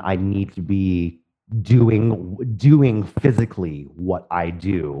hands-on. I need to be doing physically what I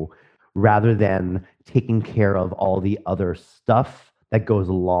do rather than taking care of all the other stuff that goes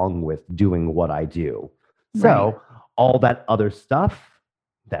along with doing what I do. Right. So all that other stuff,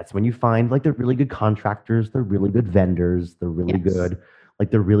 that's when you find like the really good contractors, the really good vendors, the really Yes. good,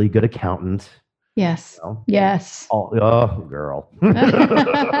 like the really good accountant. Yes. know? Yes. Oh, girl.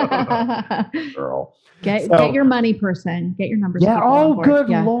 Girl. Get your money person. Get your numbers. Yeah. people on Oh, board. good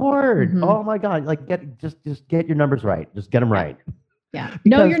Yeah. Lord. Mhm. Oh my God. Like just get your numbers right. Just get them Yeah. right. Yeah.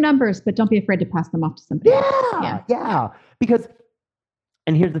 Know Because- your numbers, but don't be afraid to pass them off to somebody else. Yeah. Because,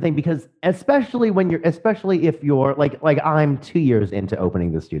 and here's the thing, because especially if you're like I'm 2 years into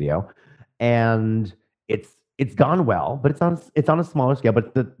opening the studio, and it's gone well, but it's on a smaller scale,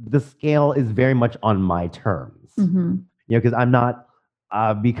 but the scale is very much on my terms. Mm-hmm. Because I'm not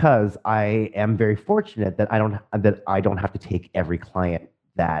because I am very fortunate that I don't have to take every client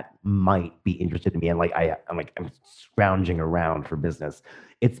that might be interested in me, and I'm scrounging around for business.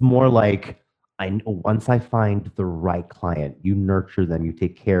 It's more like once I find the right client, you nurture them, you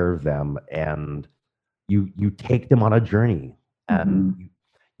take care of them, and you take them on a journey, and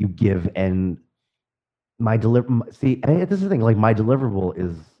you give. And this is the thing, like my deliverable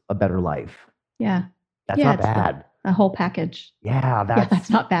is a better life. Yeah. That's Yeah, not it's bad. A whole package. Yeah, That's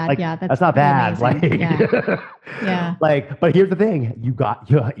not bad. like, Yeah, that's not pretty bad. amazing. Like, Yeah. but here's the thing: you got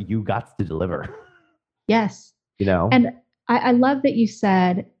to deliver. Yes. you know? And I love that you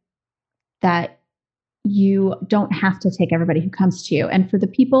said that you don't have to take everybody who comes to you. And for the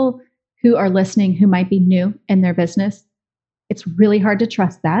people who are listening who might be new in their business, it's really hard to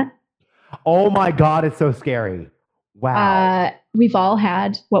trust that. Oh my God, it's so scary. Wow. We've all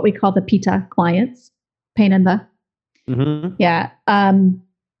had what we call the PITA clients, pain in the. Mm-hmm. Yeah. And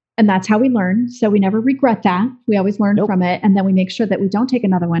that's how we learn. So we never regret that. We always learn from it. And then we make sure that we don't take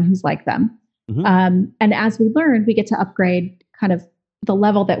another one who's like them. Mm-hmm. And as we learn, we get to upgrade kind of the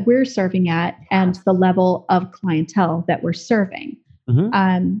level that we're serving at and the level of clientele that we're serving.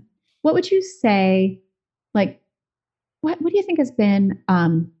 Mm-hmm. What would you say, like, what do you think has been,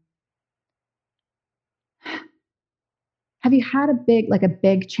 have you had a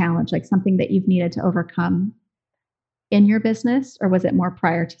big challenge, like something that you've needed to overcome in your business, or was it more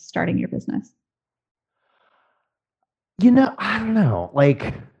prior to starting your business? I don't know.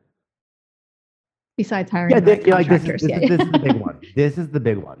 Like, besides hiring contractors. This is the big one. This is the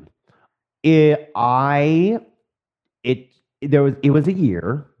big one. It was a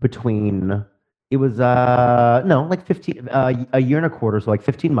year between, it was no, like 15 a year and a quarter, so like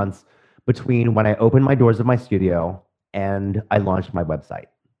 15 months between when I opened my doors of my studio and I launched my website.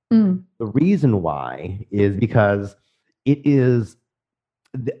 The reason why is because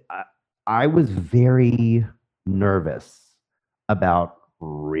I was very nervous about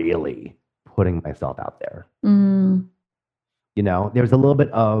really putting myself out there. There's a little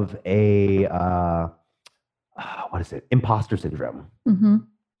bit of a what is it? Imposter syndrome.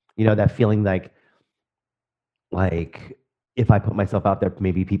 That feeling like if I put myself out there,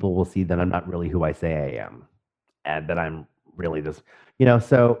 maybe people will see that I'm not really who I say I am, and that I'm really this.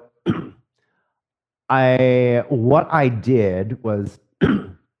 So what I did was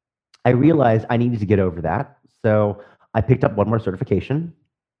I realized I needed to get over that. So I picked up one more certification.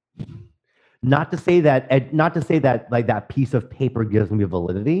 Not to say that like that piece of paper gives me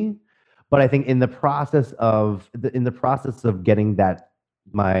validity, but I think in the process of getting that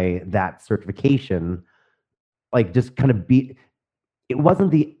certification, like just kind of it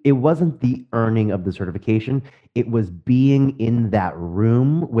wasn't the earning of the certification. It was being in that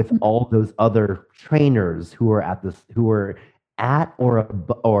room with all those other trainers who were at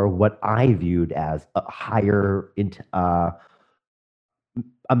or what I viewed as a higher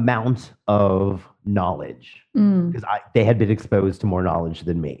amount of knowledge, because they had been exposed to more knowledge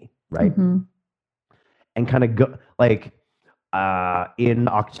than me, right? And kind of go like in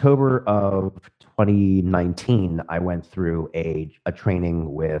October of 2019, I went through a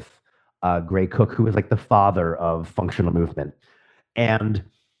training with Gray Cook, who is like the father of functional movement, and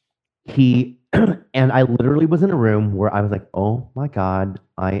he and I literally was in a room where I was like, oh my God,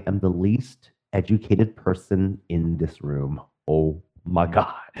 I am the least educated person in this room. Oh my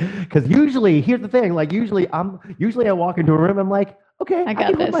God. Because usually, here's the thing, like usually I walk into a room, I'm like, okay, I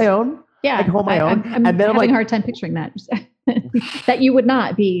can hold my own. Yeah. I can hold my own. I'm and then having a hard time picturing that. That you would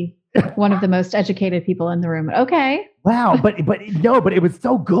not be one of the most educated people in the room. Okay. Wow. But it was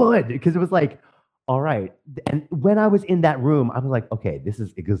so good because it was like, all right. And when I was in that room, I was like, okay, this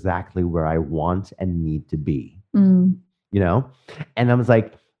is exactly where I want and need to be. And I was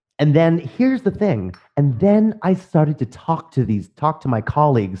like, and then here's the thing. And then I started to talk to my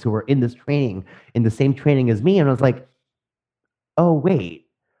colleagues who were in this training, in the same training as me. And I was like, oh, wait,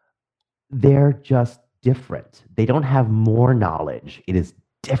 they're just different. They don't have more knowledge. It is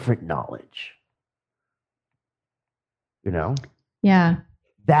different knowledge. Yeah.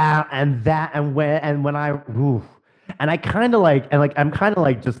 And I kind of like, I'm kind of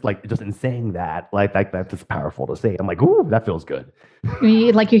like, just in saying that, like that's just powerful to say. I'm like, ooh, that feels good.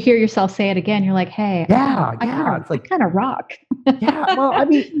 Like you hear yourself say it again. You're like, hey, I kind of rock. Yeah. Well, I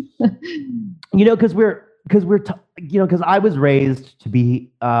mean, because I was raised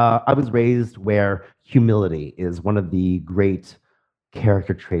where humility is one of the great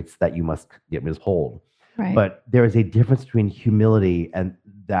character traits that you must hold. Right. But there is a difference between humility and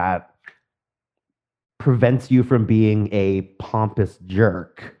that prevents you from being a pompous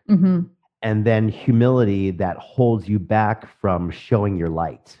jerk, and then humility that holds you back from showing your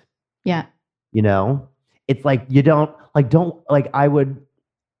light. Yeah. It's like I would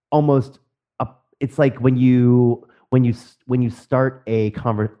almost. It's like when you start a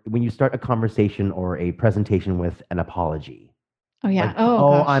conversation or a presentation with an apology. Oh yeah. Like,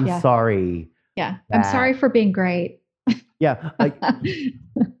 gosh, I'm yeah. sorry. Yeah. I'm sorry for being great. Yeah.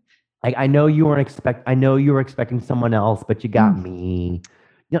 I know you were expecting someone else, but you got me.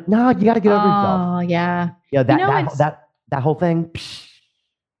 No, you got to get over yourself. Oh yeah. Yeah. That whole thing.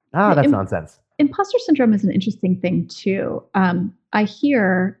 That's nonsense. Imposter syndrome is an interesting thing too. I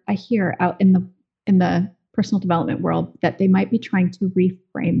hear out in the personal development world that they might be trying to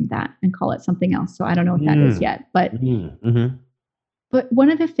reframe that and call it something else. So I don't know what that is yet, but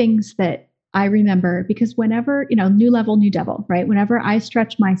one of the things that I remember, because whenever, new level, new devil, right? Whenever I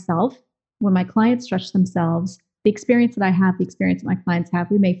stretch myself, when my clients stretch themselves, the experience that I have, the experience that my clients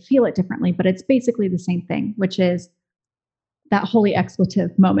have, we may feel it differently, but it's basically the same thing, which is that holy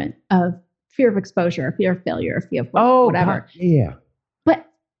expletive moment of fear of exposure, fear of failure, fear of whatever. God. Yeah. But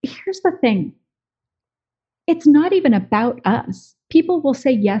here's the thing. It's not even about us. People will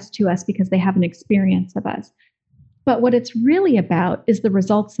say yes to us because they have an experience of us. But what it's really about is the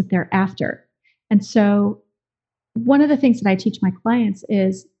results that they're after. And so one of the things that I teach my clients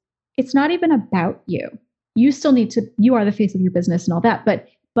is it's not even about you. You still need to, you are the face of your business and all that. But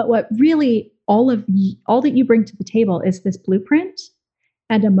what really all that you bring to the table is this blueprint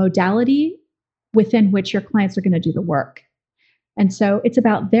and a modality within which your clients are going to do the work. And so it's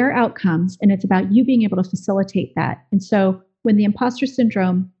about their outcomes and it's about you being able to facilitate that. And so when the imposter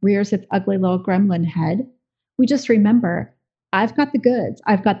syndrome rears its ugly little gremlin head, we just remember, I've got the goods.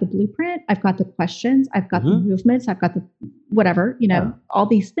 I've got the blueprint. I've got the questions. I've got the movements. I've got the whatever, all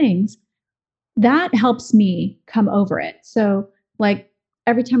these things. That helps me come over it. So like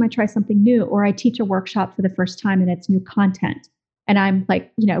every time I try something new or I teach a workshop for the first time and it's new content and I'm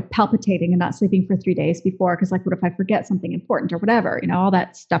like, palpitating and not sleeping for 3 days before, because like, what if I forget something important or whatever, all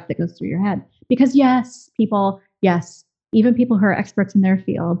that stuff that goes through your head. Because yes, even people who are experts in their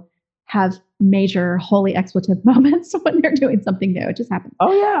field have major holy expletive moments when they're doing something new. It just happens.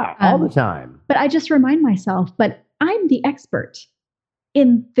 Oh yeah, all the time. But I just remind myself, but I'm the expert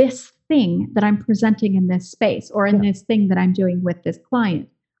in this thing that I'm presenting in this space or in this thing that I'm doing with this client.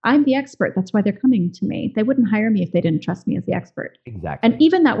 I'm the expert. That's why they're coming to me. They wouldn't hire me if they didn't trust me as the expert. Exactly. And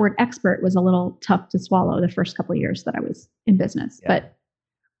even that word expert was a little tough to swallow the first couple of years that I was in business. Yeah. But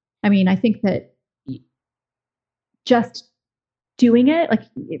I mean, I think that just doing it, like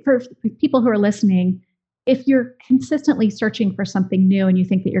for people who are listening, if you're consistently searching for something new and you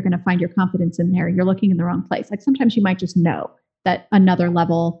think that you're going to find your confidence in there, you're looking in the wrong place. Like sometimes you might just know that another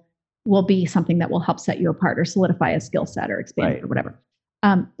level will be something that will help set you apart or solidify a skill set or expand it or whatever.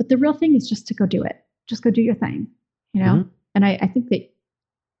 But the real thing is just to go do it. Just go do your thing, And I think that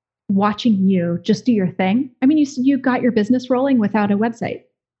watching you just do your thing. I mean, you got your business rolling without a website.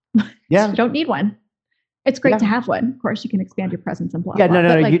 Yeah. You don't need one. It's great to have one. Of course, you can expand your presence and blah. Yeah, blah.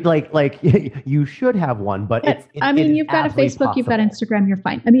 No. You should have one, but you've got a Facebook, possible. You've got Instagram, you're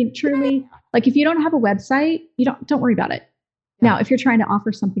fine. I mean, truly, like if you don't have a website, don't worry about it. Now, if you're trying to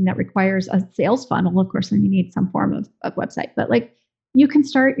offer something that requires a sales funnel, of course, then you need some form of website. But like, you can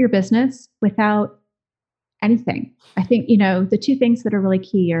start your business without anything. I think the two things that are really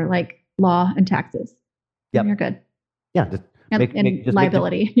key are like law and taxes. Yep, and you're good. Yeah, just.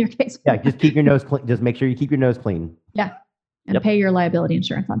 Liability in your case. Yeah, just keep your nose clean. Just make sure you keep your nose clean. Yeah. And pay your liability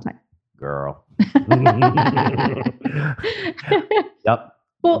insurance on time. Girl. Yep.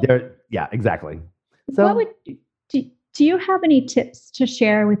 Well, yeah, exactly. So do you have any tips to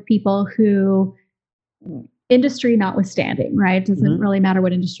share with people who, industry notwithstanding, right? It doesn't really matter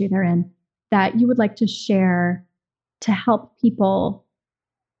what industry they're in, that you would like to share to help people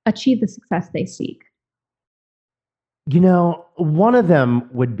achieve the success they seek? One of them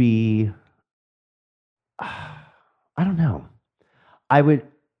would be, I don't know. I would,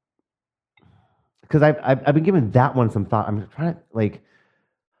 because I've been giving that one some thought. I'm trying to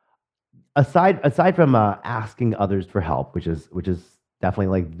aside from asking others for help, which is definitely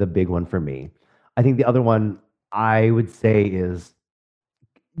like the big one for me. I think the other one I would say is,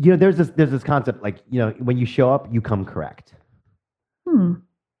 there's this concept like, when you show up, you come correct. When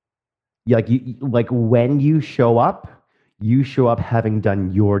you show up having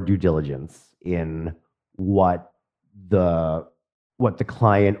done your due diligence in what the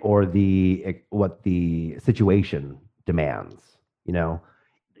client or what the situation demands.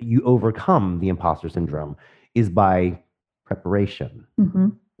 You overcome the imposter syndrome is by preparation,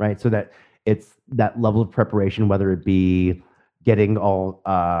 right? So that it's that level of preparation, whether it be getting all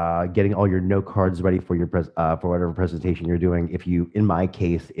your note cards ready for your for whatever presentation you're doing. In my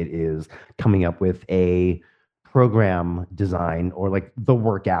case, it is coming up with a program design or like the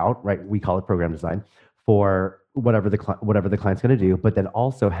workout, right? We call it program design for whatever the client's going to do, but then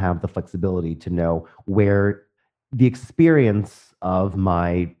also have the flexibility to know where the experience of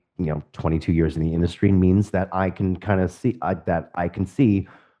my 22 years in the industry means that I can kind of see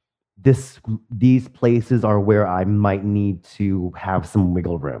these places are where I might need to have some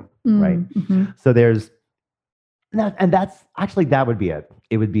wiggle room, right? So there's that, and that's actually, that would be it.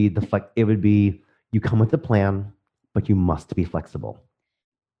 It would be you come with a plan, but you must be flexible.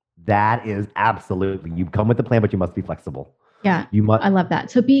 That is absolutely. You come with a plan, but you must be flexible. Yeah, You must. I love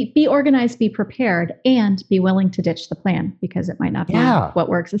that. So be organized, be prepared, and be willing to ditch the plan because it might not be Yeah. what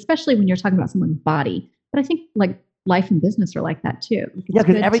works, especially when you're talking about someone's body. But I think like life and business are like that too. Like, Yeah, it's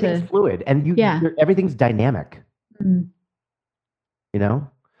because good everything's to, fluid and yeah. everything's dynamic, Mm, you know?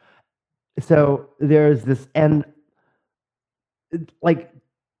 So there's this, and like,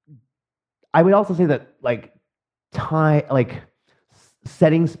 I would also say that like time, like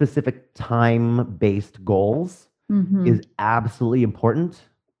setting specific time-based goals mhm. is absolutely important.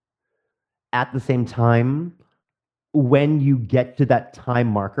 At the same time, when you get to that time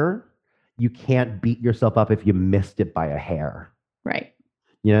marker, you can't beat yourself up if you missed it by a hair. Right.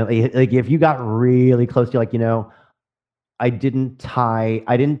 You know, like if you got really close, you're like, I didn't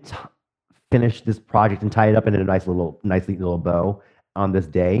finish this project and tie it up in a nice neat little bow on this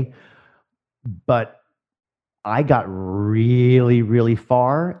day, but I got really, really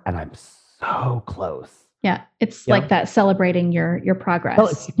far, and I'm so close. Yeah. It's You like know? that celebrating your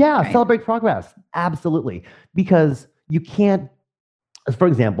progress. Yeah, right? celebrate progress. Absolutely. Because you can't, for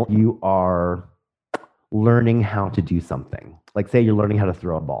example, you are learning how to do something. Like say you're learning how to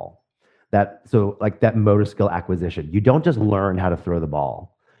throw a ball. Like that motor skill acquisition. You don't just learn how to throw the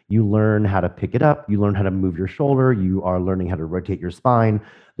ball. You learn how to pick it up, you learn how to move your shoulder, you are learning how to rotate your spine.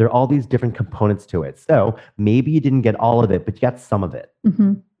 There are all these different components to it. So maybe you didn't get all of it, but you got some of it.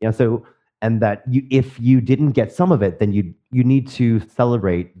 Mm-hmm. So and that if you didn't get some of it, then you need to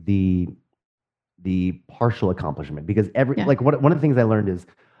celebrate the partial accomplishment, because one of the things I learned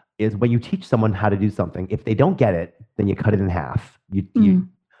is when you teach someone how to do something, if they don't get it, then you cut it in half.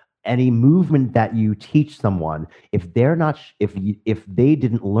 Any movement that you teach someone, if they're not, if they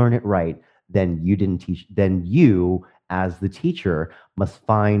didn't learn it right, then you didn't teach. Then you, as the teacher, must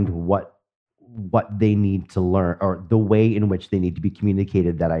find what they need to learn, or the way in which they need to be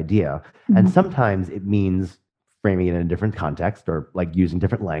communicated that idea. And sometimes it means framing it in a different context, or like using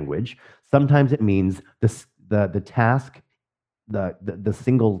different language. Sometimes it means the task, the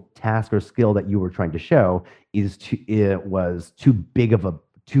single task or skill that you were trying to show was too big of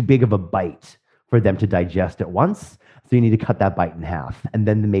a bite for them to digest at once. So you need to cut that bite in half, and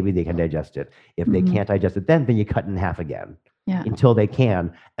then maybe they can digest it. If they can't digest it, then you cut it in half again. Yeah. Until they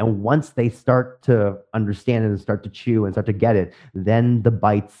can. And once they start to understand it and start to chew and start to get it, then the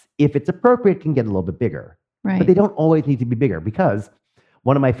bites, if it's appropriate, can get a little bit bigger. Right. But they don't always need to be bigger, because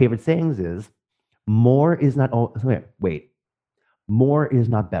one of my favorite sayings is, more is not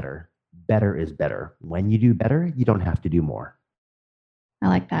better. Better is better. When you do better, you don't have to do more. I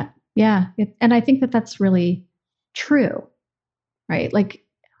like that. Yeah. And I think that that's really true, right? Like,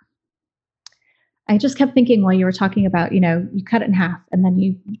 I just kept thinking while you were talking about, you cut it in half and then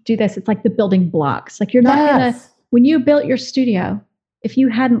you do this. It's like the building blocks. Like you're not going to, when you built your studio, if you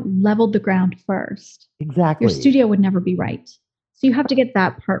hadn't leveled the ground first, exactly, your studio would never be right. So you have to get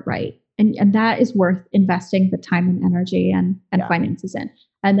that part right. And that is worth investing the time and energy and finances in.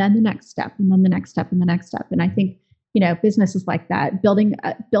 And then the next step, and then the next step, and the next step. And I think, business is like that, building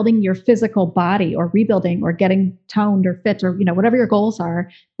your physical body, or rebuilding, or getting toned or fit, or, whatever your goals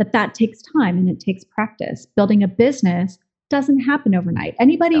are, that takes time and it takes practice. Building a business doesn't happen overnight.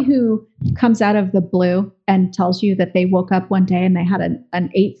 Anybody who comes out of the blue and tells you that they woke up one day and they had an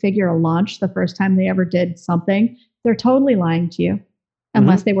 8-figure launch the first time they ever did something, they're totally lying to you,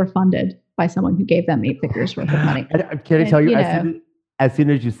 unless they were funded by someone who gave them 8 figures worth of money. Can I tell you, as soon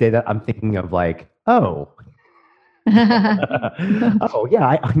as you say that, I'm thinking of like, oh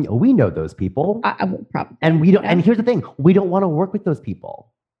yeah, we know those people. I would probably. And we don't. And here's the thing: we don't want to work with those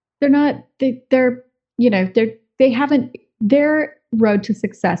people. They're not. They haven't. Their road to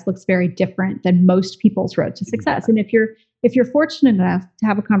success looks very different than most people's road to success. And if you're fortunate enough to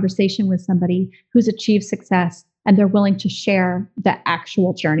have a conversation with somebody who's achieved success and they're willing to share the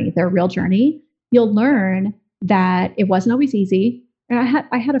actual journey, their real journey, you'll learn that it wasn't always easy. I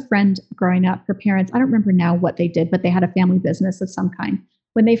had a friend growing up, her parents, I don't remember now what they did, but they had a family business of some kind.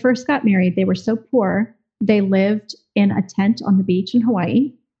 When they first got married, they were so poor, they lived in a tent on the beach in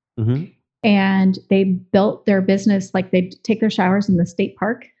Hawaii. And they built their business, like they'd take their showers in the state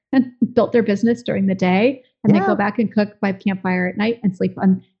park and built their business during the day. And they go back and cook by the campfire at night and sleep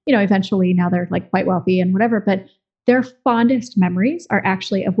on, eventually now they're like quite wealthy and whatever, but their fondest memories are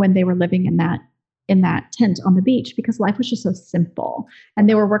actually of when they were living in that tent on the beach, because life was just so simple and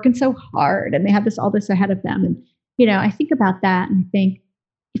they were working so hard and they had all this ahead of them. And, I think about that and I think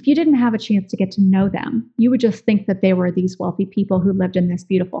if you didn't have a chance to get to know them, you would just think that they were these wealthy people who lived in this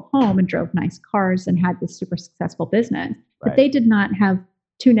beautiful home and drove nice cars and had this super successful business. But they did not have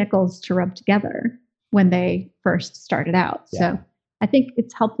 2 nickels to rub together when they first started out. So I think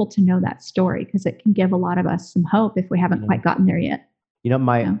it's helpful to know that story because it can give a lot of us some hope if we haven't quite gotten there yet.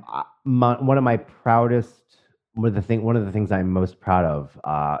 One of my proudest, one of the things I'm most proud of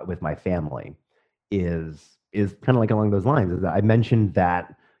with my family is kind of like along those lines. Is that I mentioned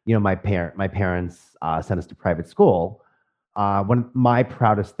that my parents sent us to private school. My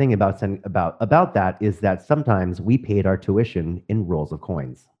proudest thing about that is that sometimes we paid our tuition in rolls of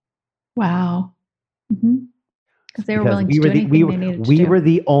coins. Wow. Because they were willing to do anything they needed to do. We were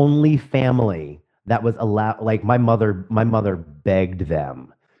the only family that was allowed. Like my mother begged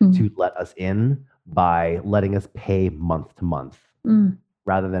them to let us in by letting us pay month to month,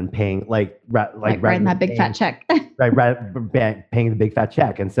 rather than paying writing that big fat check. Right, paying the big fat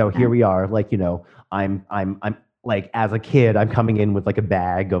check. And so here we are. I'm like, as a kid, I'm coming in with like a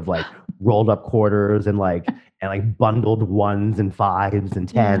bag of like rolled up quarters and bundled ones and fives and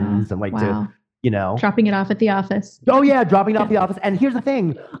tens and dropping it off at the office. Oh yeah, dropping it off the office. And here's the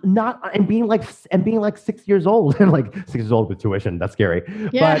thing, being like 6 years old and 6 years old with tuition. That's scary.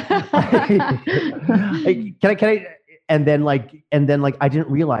 Yeah. But can I? And then I didn't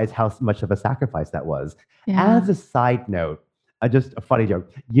realize how much of a sacrifice that was. Yeah. As a side note, just a funny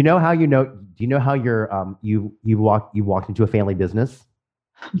joke. Do you know how you walked into a family business?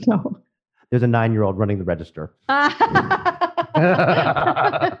 No. There's a 9-year-old running the register.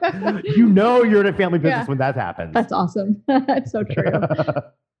 You're in a family business when that happens. That's awesome. That's so true.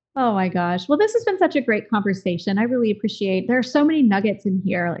 Oh my gosh. Well, this has been such a great conversation. I really appreciate. There are so many nuggets in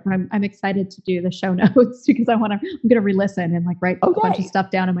here. I'm excited to do the show notes because I'm going to re-listen and write a bunch of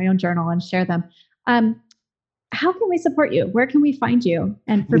stuff down in my own journal and share them. How can we support you? Where can we find you?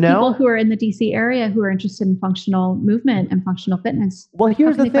 And for people who are in the DC area who are interested in functional movement and functional fitness. Well,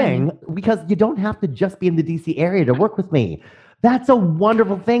 here's the thing, because you don't have to just be in the DC area to work with me. That's a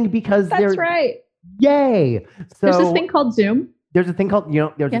wonderful thing because that's right. Yay. So there's this thing called Zoom. There's a thing called,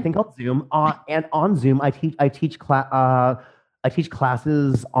 a thing called Zoom. And on Zoom, I teach classes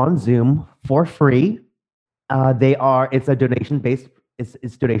on Zoom for free. It's a donation based.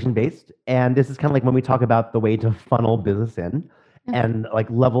 It's donation based, and this is kind of like when we talk about the way to funnel business in, and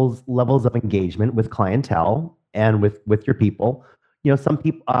levels of engagement with clientele and with your people. Some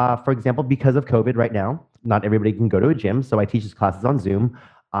people, for example, because of COVID right now, not everybody can go to a gym, so I teach these classes on Zoom.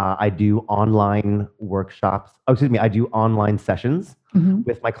 I do online workshops. I do online sessions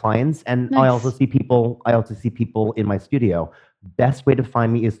with my clients, and nice. I also see people in my studio. Best way to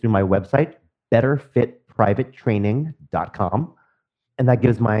find me is through my website, betterfitprivatetraining.com. And that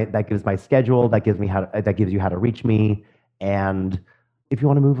gives my schedule. That gives you how to reach me. And if you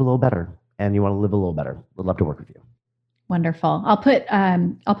want to move a little better and you want to live a little better, we'd love to work with you. Wonderful. I'll put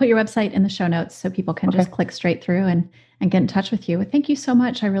your website in the show notes so people can just click straight through and get in touch with you. Thank you so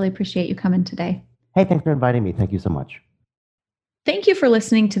much. I really appreciate you coming today. Hey, thanks for inviting me. Thank you so much. Thank you for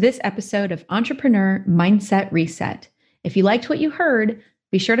listening to this episode of Entrepreneur Mindset Reset. If you liked what you heard,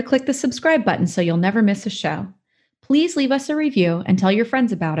 be sure to click the subscribe button so you'll never miss a show. Please leave us a review and tell your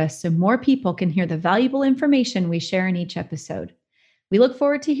friends about us so more people can hear the valuable information we share in each episode. We look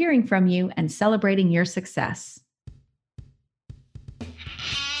forward to hearing from you and celebrating your success.